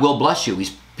 And God will bless you.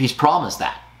 He's promised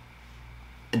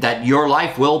that your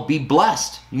life will be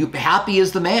blessed. Happy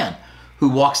is the man who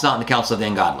walks not in the counsel of the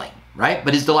ungodly, right?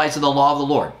 But his delights in the law of the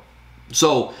Lord.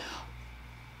 So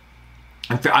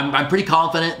I'm pretty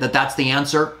confident that that's the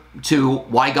answer to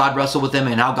why God wrestled with him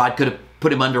and how God could have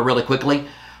put him under really quickly.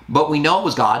 But we know it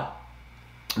was God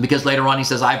because later on he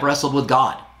says, I've wrestled with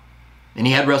God. And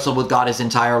he had wrestled with God his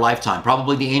entire lifetime.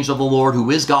 Probably the angel of the Lord who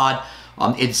is God.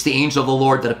 It's the angel of the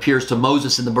Lord that appears to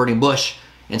Moses in the burning bush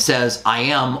and says, I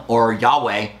am, or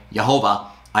Yahweh, Jehovah,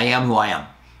 I am who I am.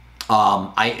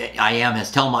 I am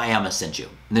has, tell him I am has sent you.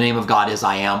 The name of God is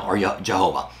I am, or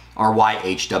Jehovah, or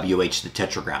YHWH, the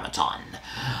Tetragrammaton.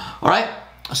 All right,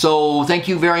 so thank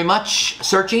you very much,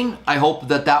 Searching. I hope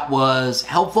that that was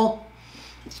helpful.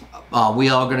 We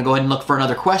are going to go ahead and look for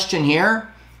another question here.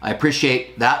 I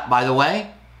appreciate that, by the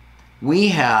way. We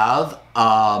have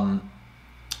a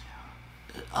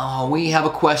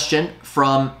question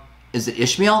from, is it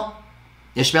Ishmael?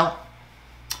 Ishmael?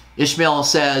 Ishmael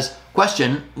says,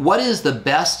 question, what is the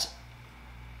best,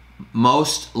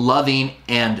 most loving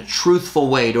and truthful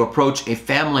way to approach a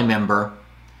family member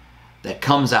that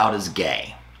comes out as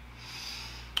gay?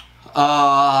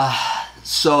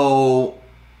 So,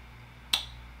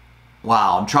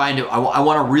 wow, I'm trying to, I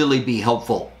want to really be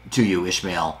helpful to you,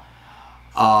 Ishmael.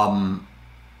 I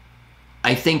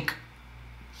think,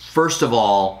 first of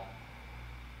all,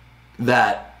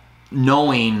 that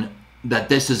knowing that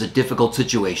this is a difficult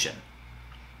situation,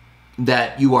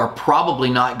 that you are probably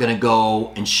not going to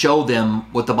go and show them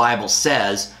what the Bible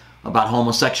says about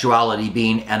homosexuality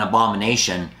being an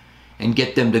abomination and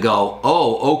get them to go,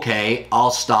 oh, okay,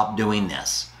 I'll stop doing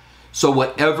this. So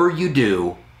whatever you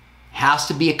do has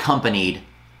to be accompanied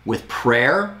with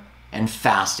prayer and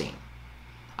fasting.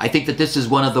 I think that this is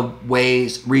one of the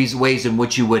ways in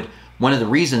which you would, one of the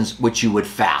reasons which you would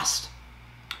fast.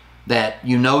 That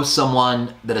you know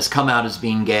someone that has come out as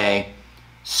being gay,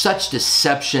 such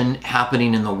deception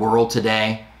happening in the world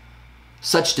today,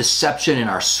 such deception in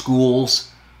our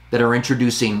schools that are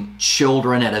introducing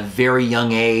children at a very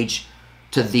young age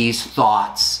to these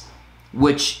thoughts,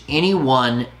 which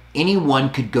anyone anyone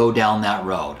could go down that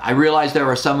road. I realize there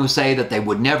are some who say that they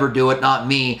would never do it, not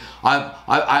me.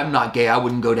 I'm not gay, I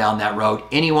wouldn't go down that road.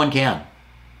 Anyone can.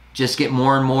 Just get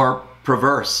more and more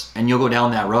perverse and you'll go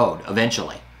down that road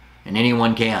eventually. And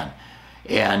anyone can.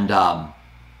 And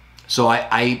so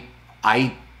I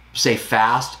say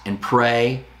fast and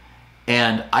pray.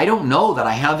 And I don't know that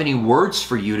I have any words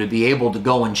for you to be able to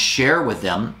go and share with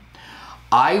them.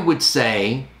 I would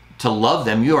say to love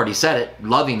them. You already said it,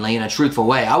 lovingly, in a truthful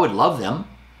way. I would love them.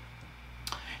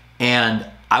 And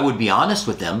I would be honest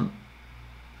with them.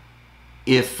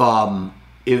 If I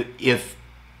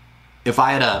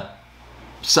had a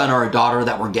son or a daughter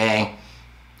that were gay,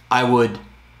 I would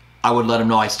let them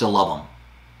know I still love them.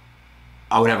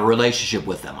 I would have a relationship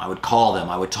with them. I would call them.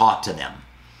 I would talk to them.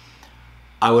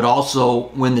 I would also,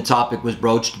 when the topic was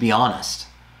broached, be honest.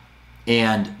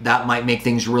 And that might make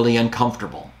things really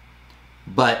uncomfortable.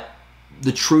 But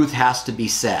the truth has to be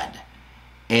said.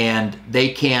 And they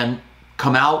can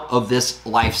come out of this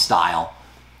lifestyle,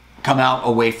 come out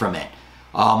away from it.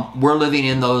 We're living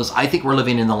in those, I think we're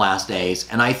living in the last days.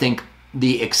 And I think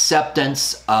the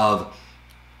acceptance of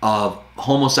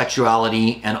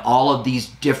homosexuality and all of these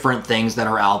different things that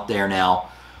are out there now,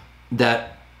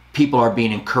 that people are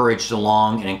being encouraged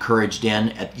along and encouraged in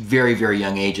at very, very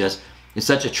young ages, is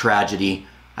such a tragedy.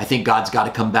 I think God's got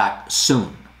to come back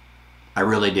soon. I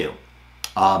really do,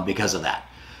 because of that.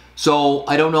 So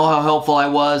I don't know how helpful I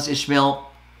was,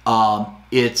 Ishmael.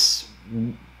 It's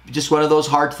just one of those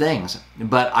hard things.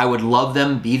 But I would love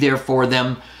them, be there for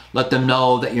them, let them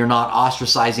know that you're not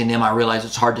ostracizing them. I realize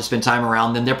it's hard to spend time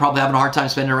around them. They're probably having a hard time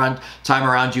spending time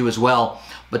around you as well.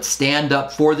 But stand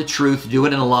up for the truth, do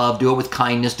it in love, do it with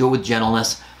kindness, do it with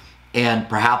gentleness, and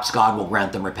perhaps God will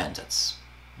grant them repentance.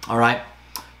 All right?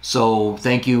 So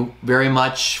thank you very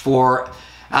much for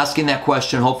asking that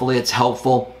question. Hopefully it's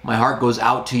helpful. My heart goes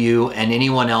out to you and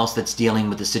anyone else that's dealing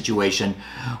with the situation,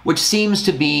 which seems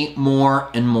to be more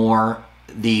and more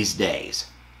these days.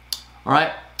 All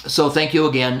right? So thank you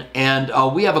again. And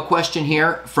we have a question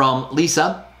here from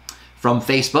Lisa from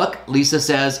Facebook. Lisa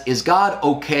says, is God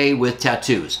okay with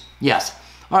tattoos? Yes.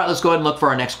 All right, let's go ahead and look for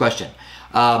our next question.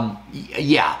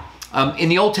 Yeah. In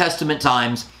the Old Testament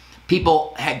times,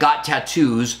 people had got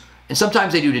tattoos, and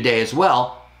sometimes they do today as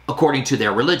well, according to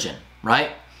their religion,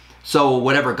 right? So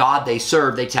whatever god they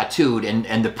served, they tattooed,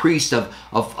 and the priests of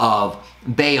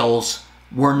Baals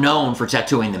were known for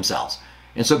tattooing themselves.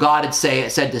 And so God had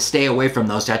said to stay away from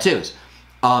those tattoos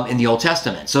in the Old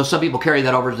Testament. So some people carry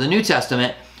that over to the New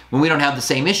Testament when we don't have the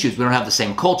same issues, we don't have the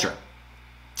same culture.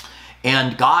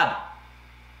 And God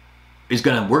is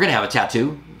we're going to have a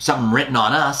tattoo, something written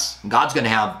on us. God's going to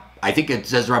have, I think it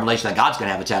says in Revelation that God's going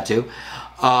to have a tattoo,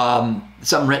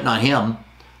 something written on him.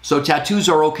 So tattoos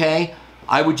are okay.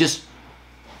 I would just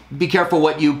be careful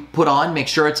what you put on. Make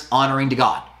sure it's honoring to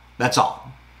God. That's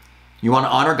all. You want to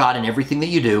honor God in everything that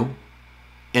you do.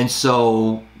 And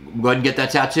so go ahead and get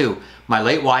that tattoo. My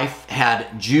late wife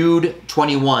had Jude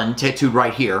 21 tattooed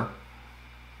right here.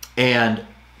 And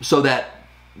so that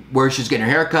where she's getting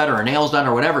her hair cut or her nails done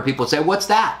or whatever, people would say, what's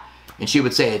that? And she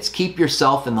would say, it's keep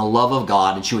yourself in the love of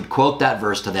God. And she would quote that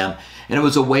verse to them. And it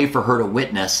was a way for her to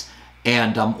witness.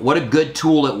 And what a good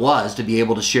tool it was to be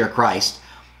able to share Christ.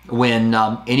 When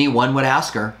anyone would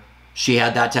ask her, she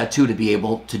had that tattoo to be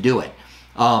able to do it.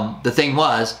 The thing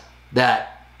was that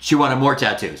she wanted more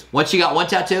tattoos. Once she got one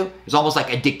tattoo, it was almost like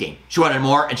addicting. She wanted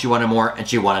more, and she wanted more, and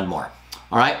she wanted more.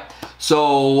 All right?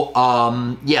 So,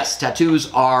 yes,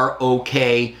 tattoos are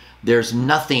okay. There's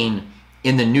nothing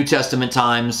in the New Testament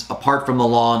times, apart from the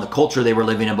law and the culture they were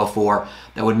living in before,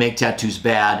 that would make tattoos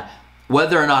bad.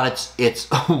 Whether or not it's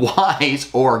wise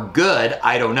or good,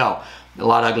 I don't know. A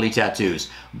lot of ugly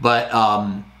tattoos. But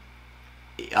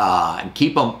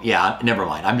keep them, yeah, never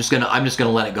mind. I'm just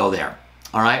gonna let it go there.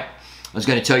 All right? I was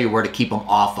going to tell you where to keep them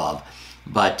off of,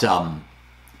 but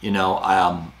you know,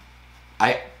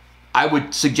 I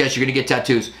would suggest you're going to get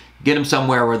tattoos, get them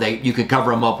somewhere where you can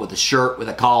cover them up with a shirt, with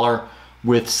a collar,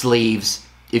 with sleeves,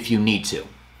 if you need to.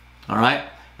 All right.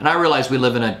 And I realize we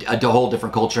live in a whole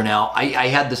different culture now. I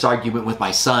had this argument with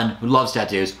my son, who loves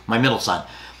tattoos, my middle son,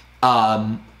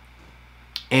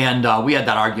 and we had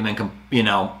that argument, you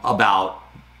know, about,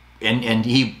 and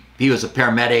he was a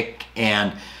paramedic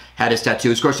and had his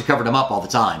tattoos. Of course, he covered them up all the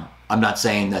time. I'm not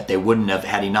saying that they wouldn't have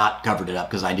had he not covered it up,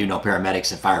 because I do know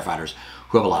paramedics and firefighters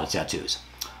who have a lot of tattoos.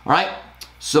 All right,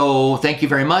 so thank you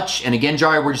very much. And again,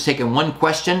 Jari, we're just taking one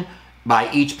question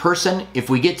by each person. If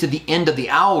we get to the end of the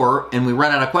hour and we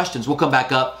run out of questions, we'll come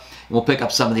back up and we'll pick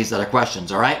up some of these other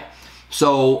questions, all right?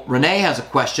 So Renee has a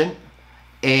question,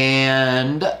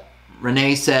 and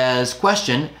Renee says,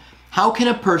 question, how can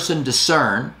a person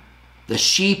discern the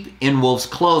sheep in wolf's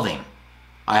clothing.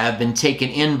 I have been taken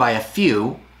in by a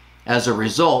few. As a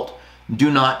result, do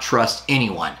not trust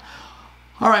anyone.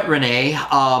 All right, Renee,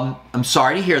 I'm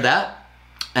sorry to hear that.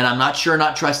 And I'm not sure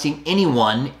not trusting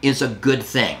anyone is a good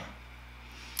thing.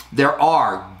 There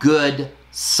are good,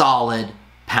 solid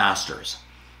pastors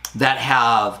that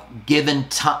have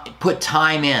put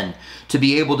time in to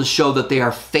be able to show that they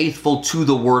are faithful to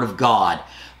the Word of God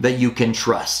that you can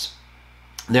trust.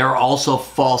 There are also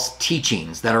false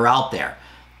teachings that are out there.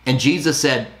 And Jesus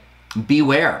said,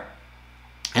 beware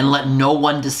and let no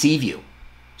one deceive you.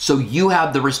 So you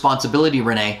have the responsibility,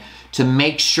 Renee, to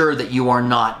make sure that you are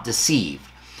not deceived.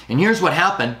 And here's what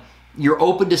happened. You're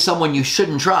open to someone you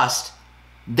shouldn't trust.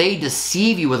 They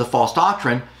deceive you with a false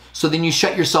doctrine. So then you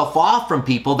shut yourself off from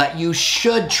people that you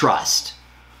should trust.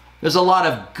 There's a lot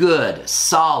of good,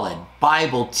 solid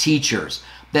Bible teachers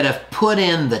that have put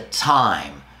in the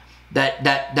time, that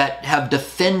have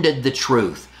defended the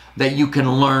truth that you can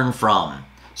learn from.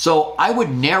 So I would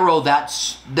narrow that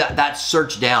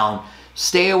search down.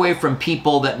 Stay away from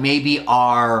people that maybe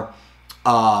are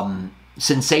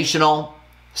sensational.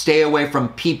 Stay away from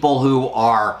people who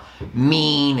are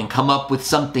mean and come up with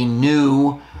something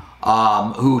new,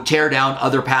 who tear down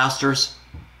other pastors.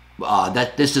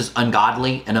 That this is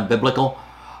ungodly and unbiblical.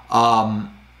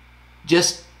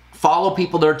 Just follow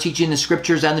people that are teaching the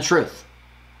scriptures and the truth.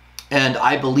 And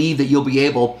I believe that you'll be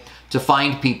able to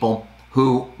find people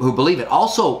who believe it.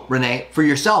 Also, Renee, for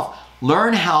yourself,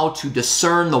 learn how to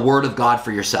discern the Word of God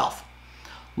for yourself.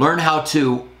 Learn how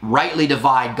to rightly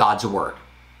divide God's Word.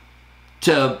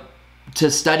 To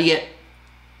study it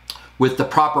with the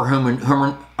proper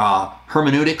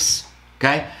hermeneutics,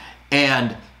 okay?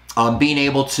 And being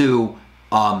able to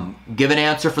give an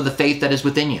answer for the faith that is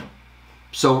within you.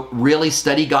 So really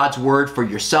study God's Word for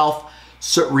yourself.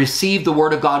 So receive the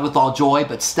Word of God with all joy,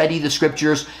 but study the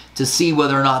Scriptures to see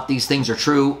whether or not these things are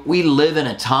true. We live in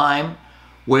a time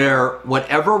where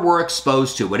whatever we're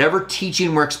exposed to, whatever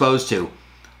teaching we're exposed to,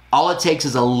 all it takes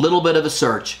is a little bit of a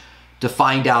search to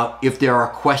find out if there are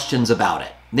questions about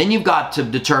it. Then you've got to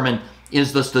determine,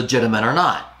 is this legitimate or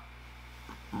not?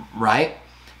 Right?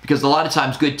 Because a lot of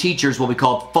times good teachers will be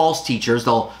called false teachers.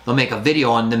 They'll make a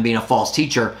video on them being a false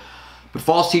teacher. But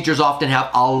false teachers often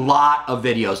have a lot of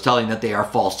videos telling that they are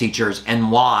false teachers and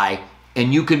why.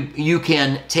 And you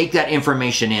can take that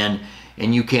information in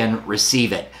and you can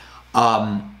receive it.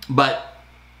 But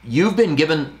you've been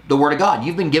given the Word of God.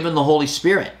 You've been given the Holy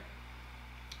Spirit.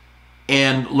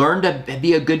 And learn to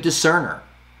be a good discerner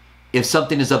if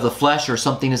something is of the flesh or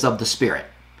something is of the Spirit.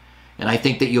 And I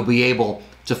think that you'll be able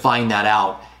to find that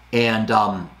out.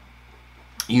 And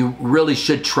you really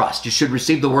should trust. You should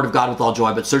receive the Word of God with all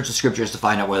joy, but search the Scriptures to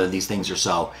find out whether these things are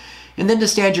so. And then to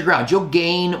stand your ground. You'll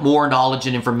gain more knowledge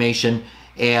and information,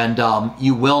 and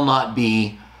you will not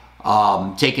be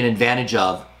taken advantage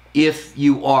of if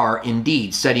you are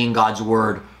indeed studying God's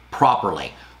Word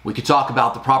properly. We could talk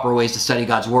about the proper ways to study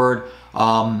God's Word.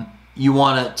 You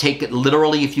want to take it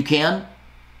literally if you can.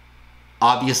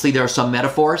 Obviously, there are some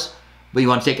metaphors, but you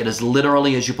want to take it as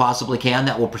literally as you possibly can.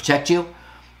 That will protect you.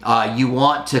 You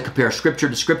want to compare Scripture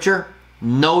to Scripture.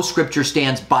 No Scripture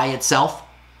stands by itself.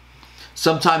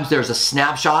 Sometimes there's a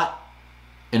snapshot,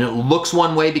 and it looks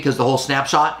one way because the whole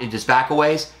snapshot, it is back a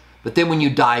ways. But then when you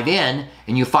dive in,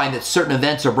 and you find that certain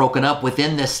events are broken up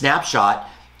within this snapshot,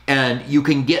 and you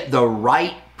can get the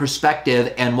right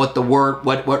perspective and what the word,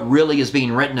 what really is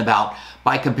being written about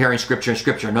by comparing Scripture and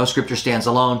Scripture. No Scripture stands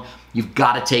alone. You've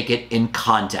got to take it in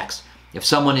context. If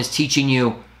someone is teaching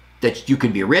you that you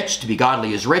can be rich, to be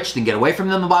godly is rich, then get away from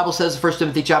them, the Bible says in 1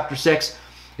 Timothy chapter 6.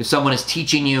 If someone is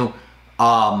teaching you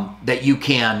that you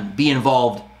can be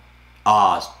involved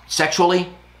sexually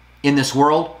in this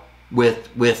world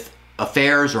with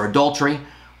affairs or adultery,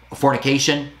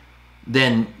 fornication,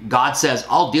 then God says,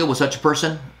 I'll deal with such a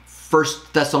person. 1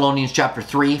 Thessalonians chapter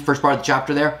 3, first part of the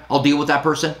chapter there, I'll deal with that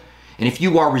person. And if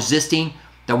you are resisting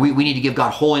that we need to give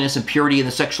God holiness and purity in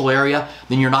the sexual area,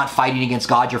 then you're not fighting against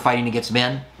God, you're fighting against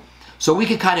men. So we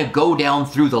could kind of go down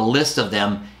through the list of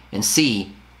them and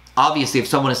see, obviously, if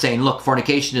someone is saying, look,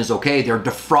 fornication is okay, they're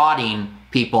defrauding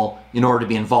people in order to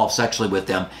be involved sexually with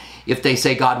them. If they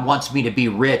say, God wants me to be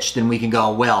rich, then we can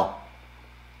go, well,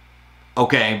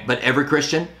 okay, but every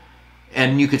Christian,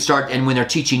 and you could start, and when they're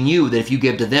teaching you that if you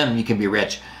give to them, you can be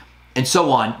rich, and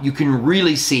so on, you can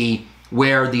really see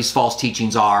where these false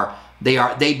teachings are.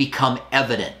 They become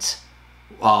evident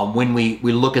when we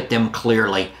look at them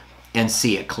clearly and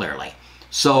see it clearly.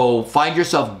 So find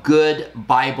yourself good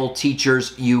Bible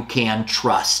teachers you can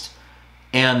trust.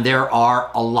 And there are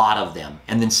a lot of them.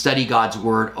 And then study God's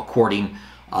Word according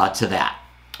to that.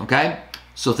 Okay?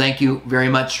 So thank you very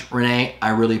much, Renee. I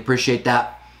really appreciate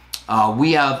that.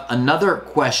 We have another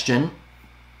question.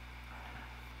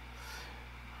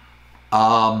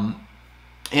 And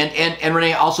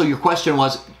Renee, also your question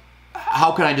was,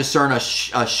 how can I discern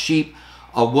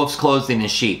a wolf's clothing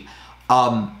and sheep?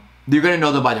 You're going to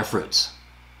know them by their fruits.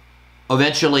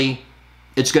 Eventually,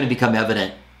 it's going to become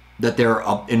evident that they're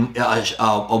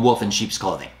a wolf in sheep's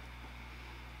clothing.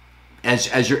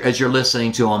 As you're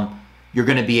listening to them, you're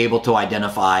going to be able to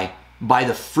identify by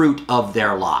the fruit of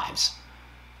their lives.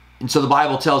 And so the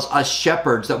Bible tells us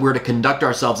shepherds that we're to conduct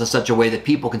ourselves in such a way that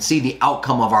people can see the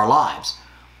outcome of our lives,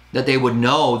 that they would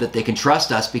know that they can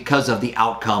trust us because of the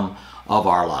outcome of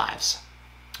our lives.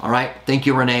 All right. Thank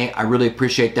you, Renee. I really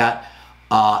appreciate that.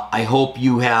 I hope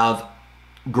you have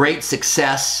great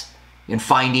success in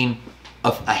finding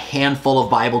a handful of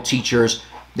Bible teachers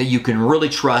that you can really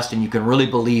trust and you can really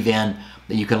believe in,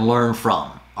 that you can learn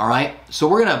from. All right. So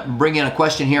we're going to bring in a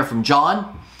question here from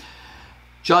John.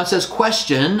 John says,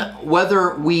 question,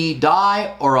 whether we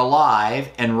die or alive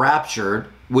and raptured,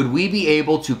 would we be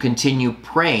able to continue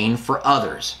praying for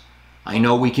others? I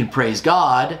know we can praise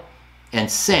God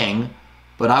and sing,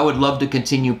 but I would love to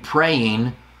continue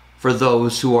praying for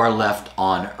those who are left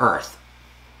on earth.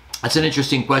 That's an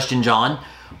interesting question, John,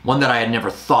 one that I had never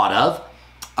thought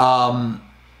of.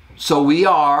 So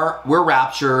we're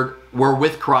raptured, we're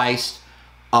with Christ.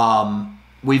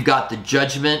 We've got the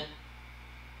judgment,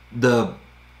 the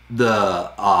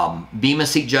Bema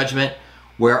Seat judgment,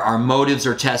 where our motives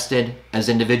are tested as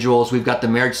individuals. We've got the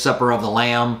marriage supper of the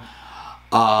Lamb.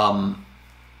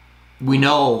 We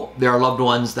know there are loved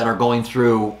ones that are going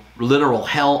through literal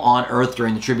hell on earth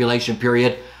during the tribulation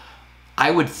period.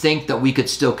 I would think that we could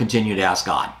still continue to ask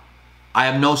God. I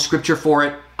have no scripture for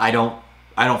it. I don't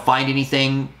find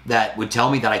anything that would tell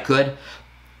me that I could.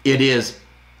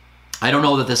 I don't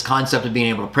know that this concept of being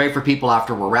able to pray for people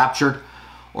after we're raptured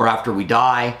or after we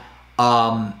die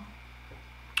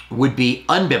would be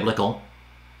unbiblical.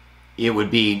 It would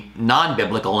be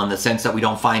non-biblical in the sense that we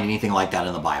don't find anything like that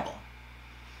in the Bible.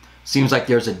 Seems like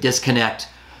there's a disconnect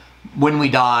when we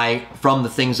die from the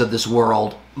things of this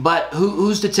world. But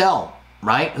who's to tell,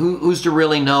 right? Who's to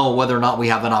really know whether or not we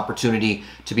have an opportunity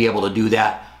to be able to do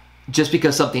that? Just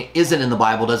because something isn't in the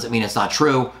Bible doesn't mean it's not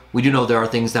true. We do know there are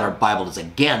things that our Bible is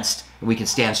against, and we can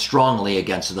stand strongly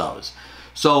against those.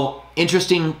 So,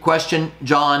 interesting question,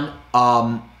 John.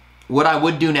 What I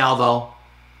would do now, though,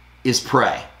 is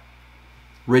pray.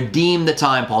 Redeem the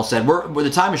time, Paul said.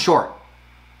 The time is short.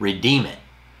 Redeem it.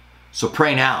 So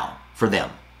pray now for them.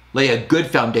 Lay a good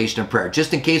foundation of prayer.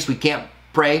 Just in case we can't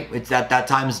pray, it's that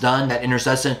time is done, that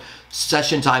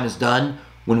intercession time is done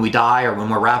when we die or when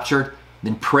we're raptured,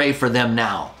 then pray for them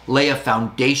now. Lay a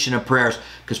foundation of prayers,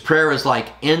 because prayer is like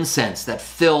incense that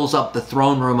fills up the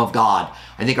throne room of God.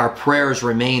 I think our prayers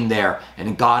remain there,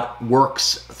 and God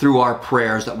works through our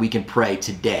prayers that we can pray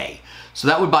today. So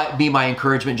that would be my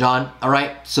encouragement, John. All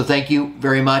right, so thank you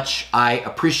very much. I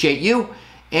appreciate you,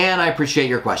 and I appreciate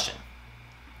your question.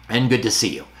 And good to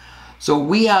see you. So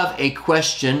we have a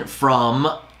question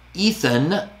from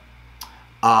Ethan,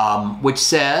 which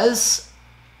says,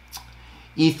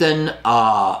 Ethan,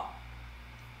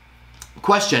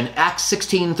 question, Acts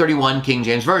 16:31, King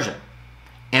James Version.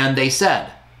 And they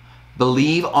said,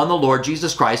 believe on the Lord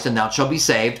Jesus Christ, and thou shalt be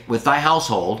saved with thy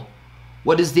household.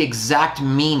 What is the exact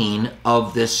meaning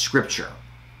of this scripture?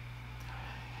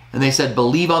 And they said,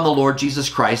 believe on the Lord Jesus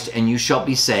Christ, and you shall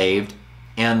be saved,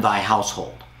 and thy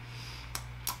household.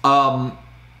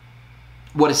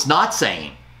 What it's not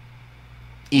saying,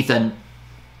 Ethan,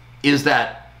 is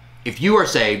that if you are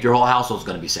saved, your whole household is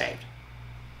going to be saved.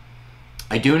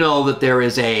 I do know that there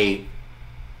is a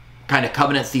kind of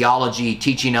covenant theology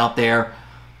teaching out there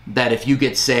that if you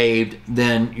get saved,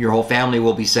 then your whole family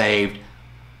will be saved.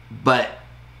 But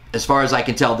as far as I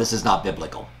can tell, this is not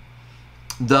biblical.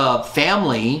 The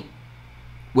family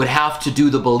would have to do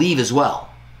the believe as well.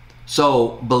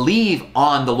 So believe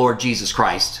on the Lord Jesus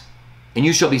Christ, and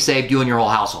you shall be saved, you and your whole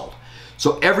household.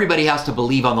 So everybody has to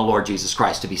believe on the Lord Jesus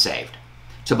Christ to be saved.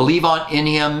 To believe in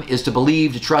him is to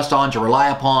believe, to trust on, to rely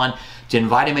upon, to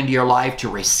invite him into your life, to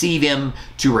receive him,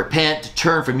 to repent, to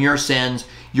turn from your sins.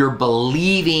 You're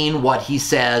believing what he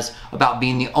says about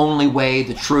being the only way,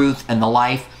 the truth, and the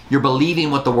life. You're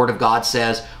believing what the Word of God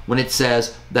says when it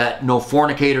says that no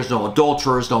fornicators, no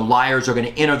adulterers, no liars are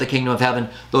going to enter the kingdom of heaven.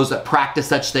 Those that practice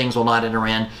such things will not enter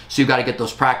in. So you've got to get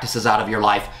those practices out of your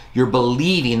life. You're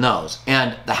believing those.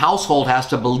 And the household has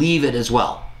to believe it as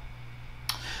well.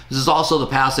 This is also the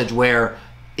passage where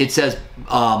it says,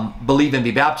 believe and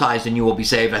be baptized and you will be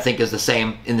saved, I think is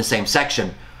in the same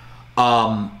section.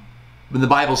 when the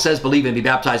Bible says believe and be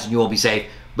baptized and you will be saved,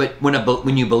 but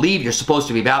when you believe, you're supposed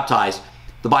to be baptized.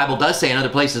 The Bible does say in other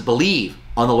places, believe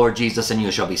on the Lord Jesus and you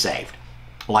shall be saved,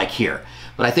 like here.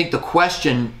 But I think the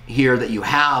question here that you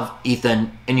have,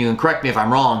 Ethan, and you can correct me if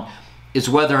I'm wrong, is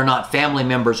whether or not family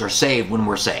members are saved when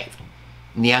we're saved.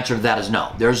 And the answer to that is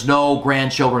no. There's no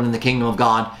grandchildren in the kingdom of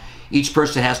God. Each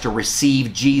person has to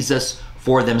receive Jesus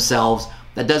for themselves.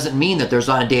 That doesn't mean that there's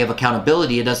not a day of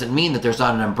accountability. It doesn't mean that there's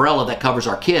not an umbrella that covers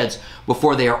our kids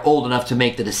before they are old enough to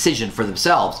make the decision for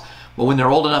themselves. But when they're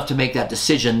old enough to make that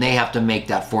decision, they have to make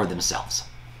that for themselves.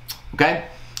 Okay?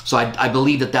 So I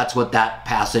believe that that's what that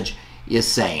passage is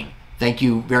saying. Thank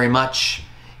you very much,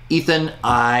 Ethan.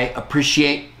 I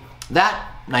appreciate that.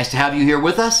 Nice to have you here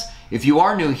with us. If you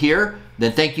are new here,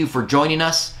 then thank you for joining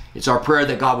us. It's our prayer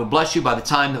that God would bless you by the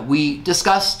time that we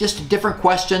discuss just different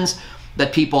questions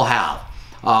that people have.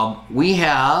 We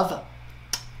have,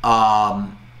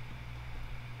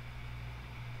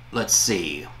 let's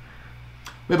see.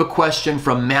 We have a question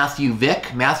from Matthew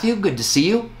Vick. Matthew, good to see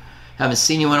you. Haven't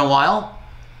seen you in a while.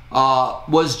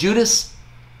 Was Judas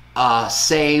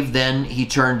saved, then he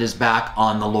turned his back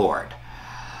on the Lord?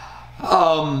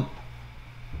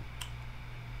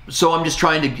 So I'm just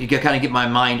trying to kind of get my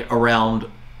mind around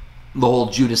the whole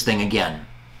Judas thing again.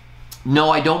 No,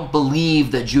 I don't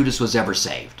believe that Judas was ever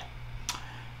saved.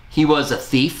 He was a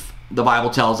thief, the Bible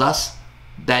tells us,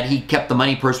 that he kept the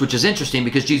money purse, which is interesting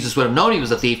because Jesus would have known he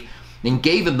was a thief and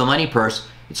gave him the money purse.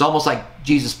 It's almost like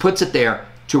Jesus puts it there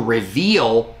to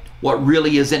reveal what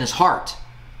really is in his heart.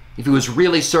 If he was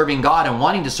really serving God and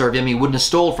wanting to serve him, he wouldn't have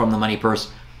stole from the money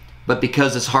purse. But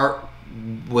because his heart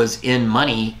was in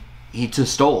money, he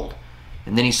just stole.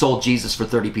 And then he sold Jesus for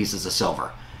 30 pieces of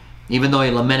silver. Even though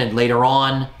he lamented later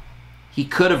on, he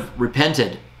could have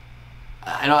repented.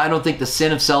 I don't think the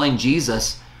sin of selling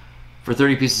Jesus for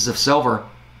 30 pieces of silver,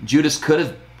 Judas could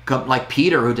have come, like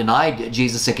Peter who denied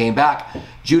Jesus and came back.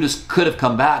 Judas could have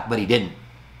come back, but he didn't.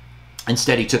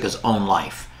 Instead, he took his own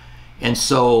life. And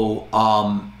so,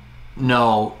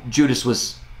 no, Judas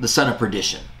was the son of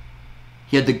perdition.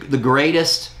 He had the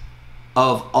greatest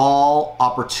of all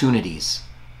opportunities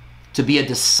to be a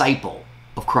disciple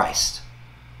of Christ.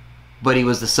 But he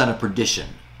was the son of perdition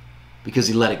because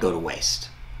he let it go to waste.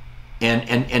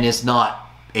 And is not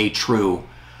a true,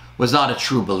 was not a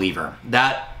true believer.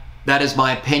 That is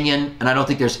my opinion, and I don't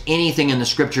think there's anything in the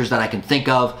scriptures that I can think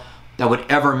of that would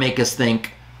ever make us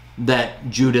think that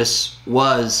Judas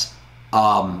was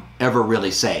ever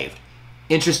really saved.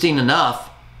 Interesting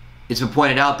enough, it's been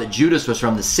pointed out that Judas was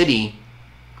from the city,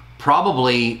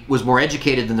 probably was more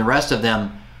educated than the rest of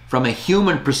them. From a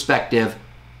human perspective,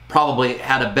 probably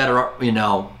had a better,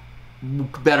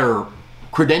 better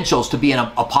credentials to be an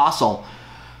apostle,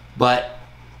 but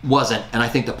wasn't. And I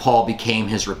think that Paul became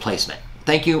his replacement.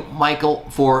 Thank you, Michael,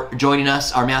 for joining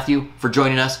us, or Matthew, for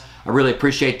joining us. I really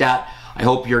appreciate that. I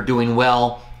hope you're doing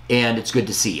well, and it's good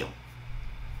to see you.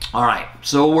 All right,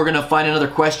 so we're going to find another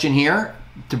question here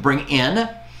to bring in.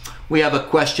 We have a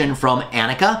question from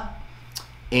Annika,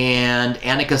 and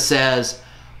Annika says,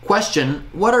 question,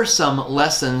 what are some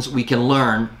lessons we can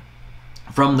learn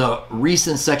from the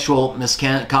recent sexual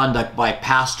misconduct by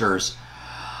pastors,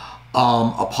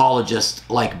 apologists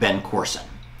like Ben Corson?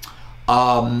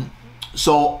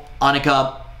 So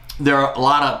Annika, there are a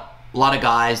lot of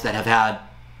guys that have had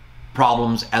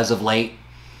problems as of late.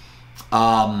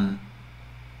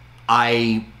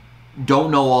 I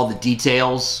don't know all the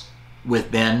details with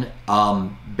Ben.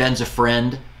 Ben's a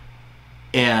friend,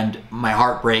 and my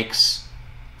heart breaks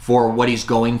for what he's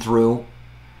going through.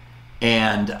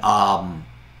 And I'm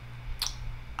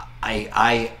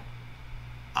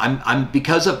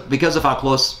because of how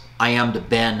close I am to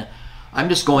Ben, I'm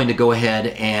just going to go ahead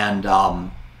and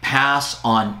pass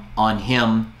on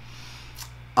him.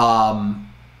 I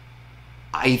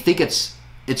think it's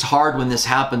hard when this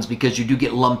happens because you do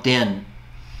get lumped in,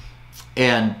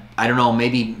 and I don't know,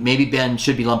 maybe Ben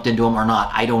should be lumped into him or not.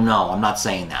 I don't know. I'm not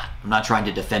saying that. I'm not trying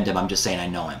to defend him. I'm just saying I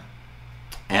know him,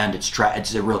 and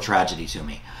it's a real tragedy to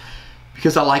me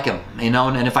because I like him, and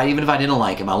even if I didn't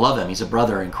like him, I love him. He's a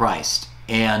brother in Christ.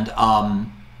 And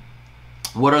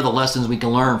what are the lessons we can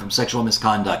learn from sexual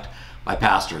misconduct by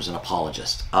pastors and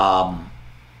apologists?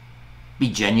 Be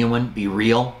genuine, be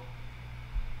real.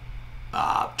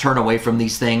 Turn away from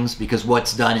these things, because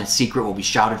what's done in secret will be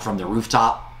shouted from the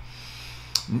rooftop.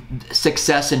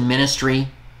 Success in ministry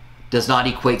does not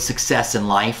equate success in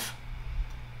life.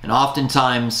 And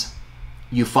oftentimes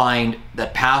you find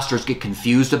that pastors get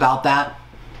confused about that.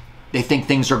 They think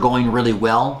things are going really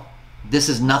well. This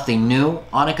is nothing new,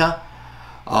 Annika.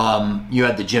 You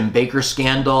had the Jim Bakker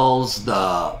scandals,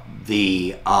 the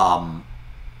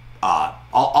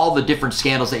all the different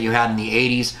scandals that you had in the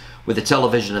 80s with the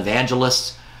television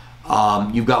evangelists.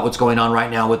 You've got what's going on right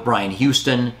now with Brian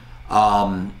Houston.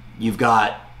 You've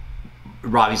got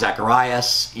Ravi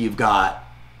Zacharias. You've got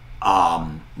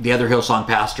the other Hillsong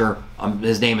pastor.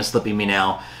 His name is slipping me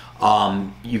now.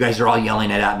 You guys are all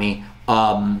yelling it at me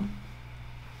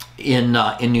in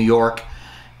New York.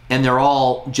 And they're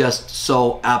all just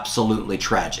so absolutely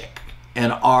tragic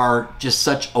and are just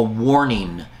such a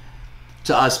warning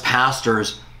to us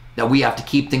pastors that we have to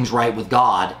keep things right with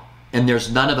God. And there's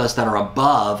none of us that are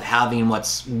above having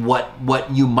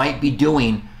what you might be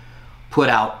doing put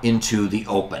out into the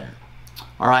open.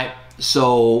 All right.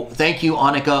 So thank you,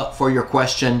 Annika, for your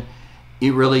question.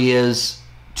 It really is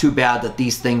too bad that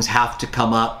these things have to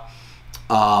come up.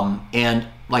 And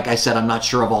like I said, I'm not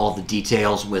sure of all of the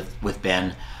details with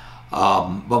Ben.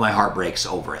 But my heart breaks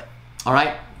over it. All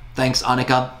right. Thanks,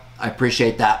 Annika. I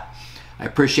appreciate that. I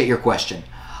appreciate your question.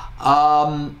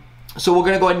 So we're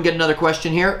going to go ahead and get another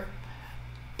question here.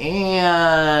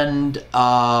 And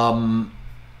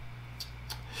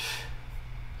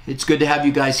it's good to have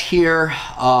you guys here.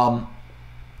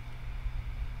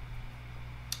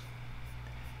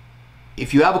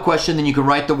 If you have a question, then you can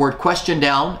write the word question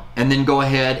down and then go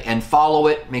ahead and follow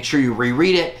it. Make sure you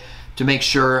reread it to make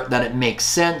sure that it makes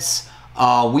sense.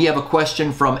 We have a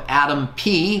question from Adam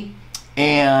P.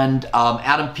 And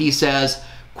Adam P says,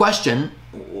 question,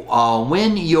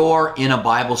 when you're in a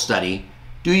Bible study,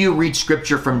 do you read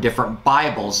scripture from different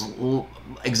Bibles?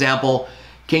 Example,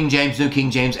 King James, New King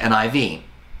James, NIV.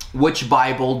 Which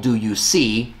Bible do you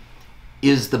see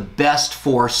is the best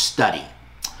for study?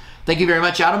 Thank you very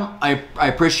much, Adam. I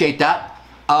appreciate that.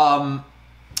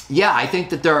 Yeah, I think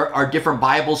that there are different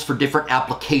Bibles for different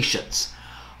applications.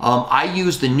 I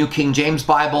use the New King James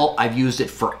Bible. I've used it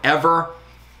forever.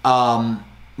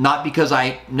 Not because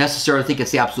I necessarily think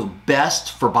it's the absolute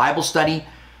best for Bible study.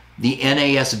 The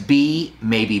NASB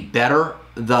may be better.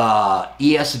 The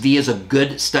ESV is a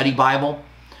good study Bible.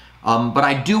 But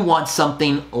I do want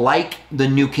something like the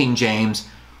New King James,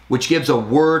 which gives a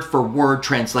word-for-word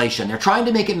translation. They're trying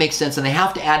to make it make sense, and they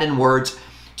have to add in words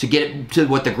to get it to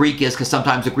what the Greek is, because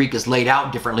sometimes the Greek is laid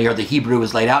out differently or the Hebrew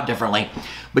is laid out differently.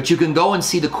 But you can go and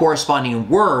see the corresponding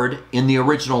word in the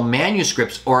original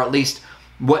manuscripts, or at least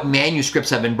what manuscripts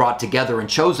have been brought together and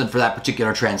chosen for that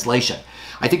particular translation.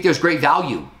 I think there's great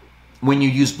value when you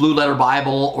use Blue Letter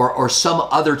Bible or some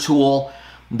other tool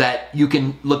that you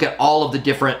can look at all of the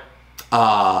different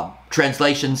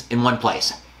translations in one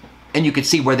place. And you can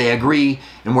see where they agree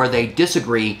and where they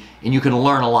disagree, and you can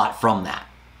learn a lot from that.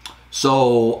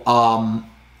 So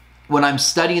when I'm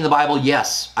studying the Bible,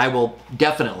 yes, I will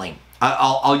definitely.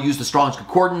 I'll use the Strong's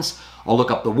Concordance. I'll look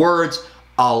up the words.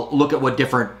 I'll look at what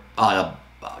different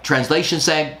translations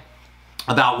say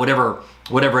about whatever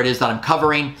it is that I'm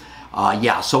covering.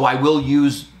 Yeah, so I will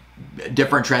use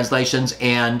different translations,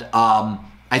 and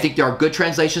I think there are good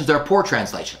translations, there are poor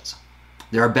translations.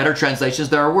 There are better translations,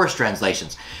 there are worse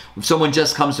translations. If someone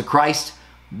just comes to Christ,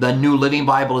 the New Living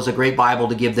Bible is a great Bible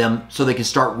to give them so they can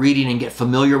start reading and get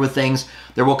familiar with things.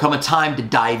 There will come a time to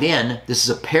dive in. This is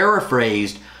a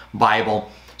paraphrased Bible,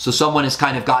 so someone has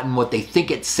kind of gotten what they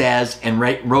think it says and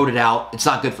wrote it out. It's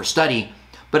not good for study,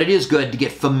 but it is good to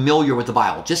get familiar with the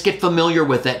Bible. Just get familiar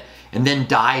with it and then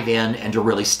dive in and to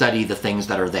really study the things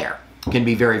that are there. It can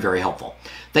be very, very helpful.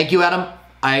 Thank you, Adam.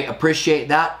 I appreciate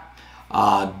that.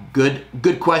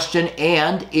 Good question,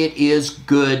 and it is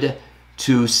good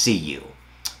to see you.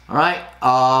 All right,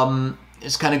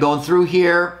 just kind of going through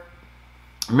here.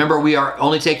 Remember, we are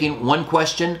only taking one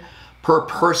question per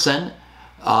person.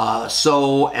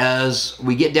 So as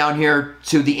we get down here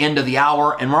to the end of the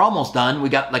hour, and we're almost done, we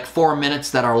got like 4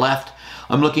 minutes that are left.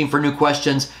 I'm looking for new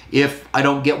questions. If I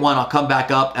don't get one, I'll come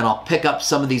back up and I'll pick up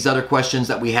some of these other questions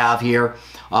that we have here.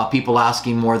 People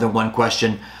asking more than one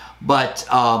question. But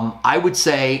I would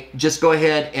say just go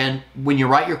ahead and when you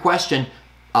write your question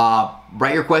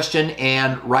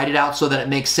and write it out so that it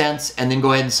makes sense, and then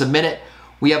go ahead and submit it.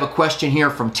 We have a question here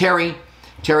from Terry.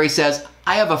 Terry says,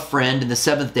 I have a friend in the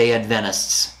Seventh-day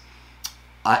Adventists,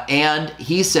 and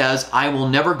he says, I will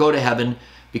never go to heaven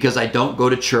because I don't go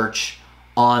to church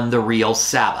on the real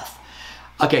Sabbath.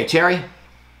 Okay, Terry,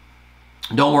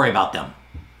 don't worry about them.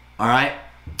 All right?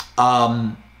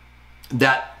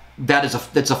 That's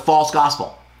a false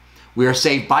gospel. We are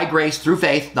saved by grace through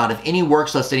faith, not of any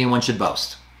works, lest anyone should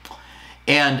boast.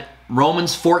 And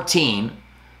Romans 14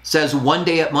 says, one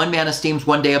man esteems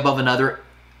one day above another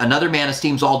man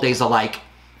esteems all days alike.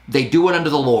 They do it unto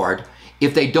the Lord.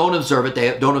 If they don't observe it,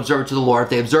 they don't observe it to the Lord. If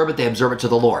they observe it to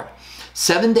the Lord.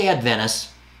 Seventh-day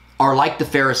Adventists are like the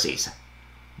Pharisees.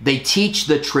 They teach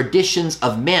the traditions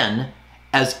of men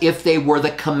as if they were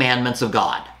the commandments of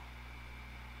God.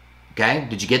 Okay,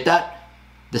 did you get that?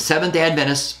 The Seventh-day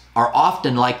Adventists are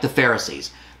often like the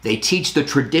Pharisees. They teach the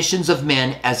traditions of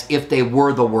men as if they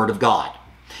were the Word of God.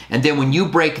 And then when you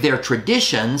break their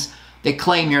traditions, they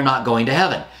claim you're not going to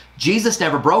heaven. Jesus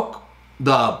never broke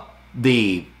the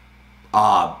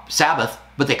Sabbath,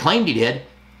 but they claimed he did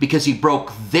because he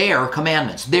broke their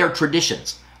commandments, their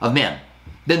traditions of men.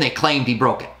 Then they claimed he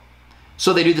broke it.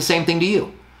 So they do the same thing to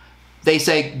you. They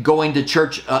say going to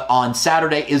church on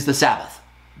Saturday is the Sabbath.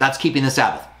 That's keeping the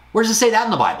Sabbath. Where does it say that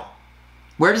in the Bible?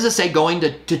 Where does it say going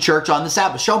to church on the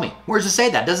Sabbath? Show me. Where does it say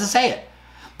that? Does it say it?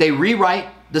 They rewrite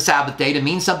the Sabbath day to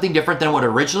mean something different than what it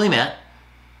originally meant.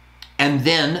 And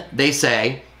then they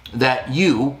say that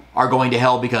you are going to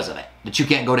hell because of it, that you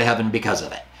can't go to heaven because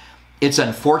of it. It's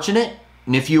unfortunate.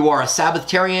 And if you are a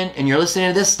Sabbatarian and you're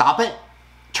listening to this, stop it.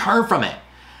 Turn from it.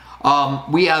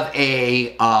 We have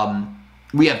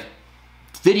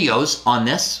videos on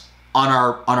this on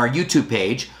our YouTube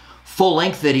page,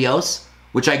 full-length videos,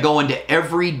 which I go into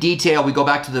every detail. We go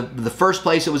back to the first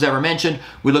place it was ever mentioned.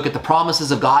 We look at the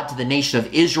promises of God to the nation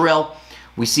of Israel.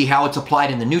 We see how it's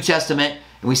applied in the New Testament,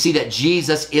 and we see that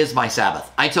Jesus is my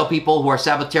Sabbath. I tell people who are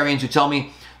Sabbatarians who tell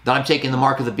me that I'm taking the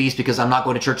mark of the beast because I'm not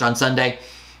going to church on Sunday,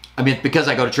 because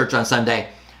I go to church on Sunday,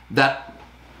 that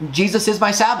Jesus is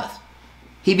my Sabbath.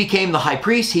 He became the high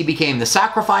priest, he became the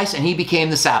sacrifice, and he became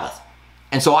the Sabbath.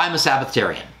 And so I'm a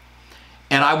Sabbatarian.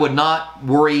 And I would not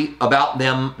worry about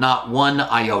them, not one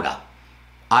iota.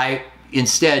 I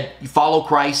instead follow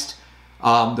Christ.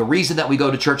 The reason that we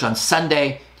go to church on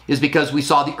Sunday is because we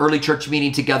saw the early church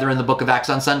meeting together in the book of Acts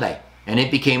on Sunday, and it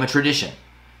became a tradition.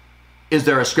 Is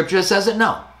there a scripture that says it?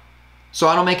 No. So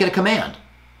I don't make it a command.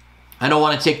 I don't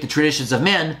want to take the traditions of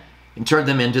men and turn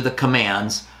them into the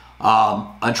commands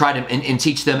and try to and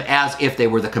teach them as if they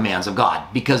were the commands of God,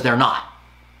 because they're not.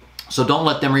 So don't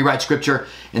let them rewrite scripture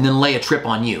and then lay a trip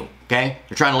on you, okay?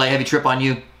 They're trying to lay a heavy trip on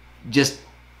you. Just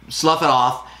slough it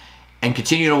off and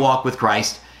continue to walk with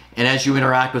Christ. And as you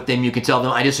interact with them, you can tell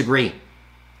them, I disagree.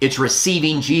 It's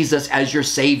receiving Jesus as your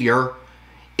Savior.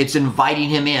 It's inviting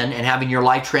him in and having your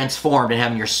life transformed and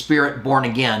having your spirit born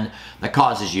again that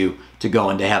causes you to go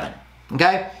into heaven,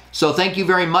 okay? So thank you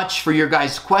very much for your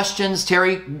guys' questions.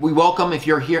 Terry, we welcome if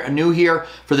you're here, new here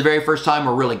for the very first time.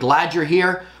 We're really glad you're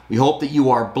here. We hope that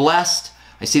you are blessed.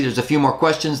 I see there's a few more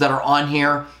questions that are on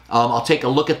here. I'll take a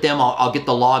look at them. I'll get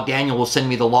the log. Daniel will send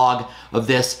me the log of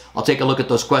this. I'll take a look at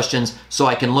those questions so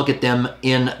I can look at them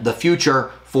in the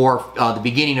future for the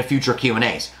beginning of future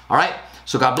Q&As. All right?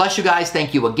 So God bless you guys.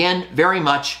 Thank you again very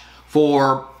much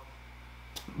for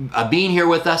being here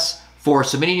with us, for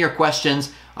submitting your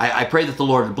questions. I pray that the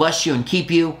Lord would bless you and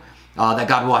keep you, that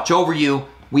God would watch over you.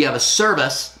 We have a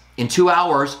service in 2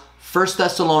 hours, 1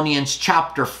 Thessalonians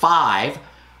chapter 5.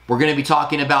 We're going to be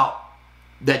talking about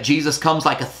that Jesus comes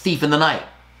like a thief in the night.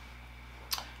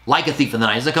 Like a thief in the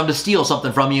night. He doesn't come to steal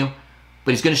something from you,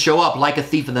 but he's going to show up like a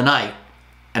thief in the night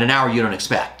at an hour you don't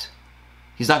expect.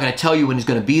 He's not going to tell you when he's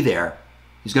going to be there.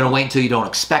 He's going to wait until you don't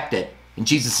expect it. And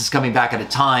Jesus is coming back at a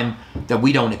time that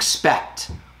we don't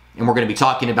expect. And we're going to be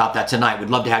talking about that tonight. We'd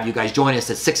love to have you guys join us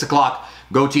at 6 o'clock.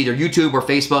 Go to either YouTube or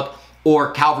Facebook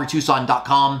or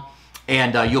CalvaryTucson.com,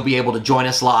 and you'll be able to join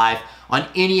us live on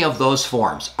any of those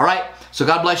forums. All right? So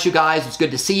God bless you guys. It's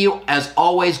good to see you. As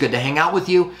always, good to hang out with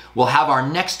you. We'll have our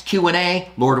next Q&A,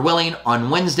 Lord willing, on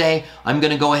Wednesday. I'm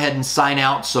going to go ahead and sign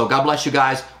out. So God bless you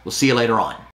guys. We'll see you later on.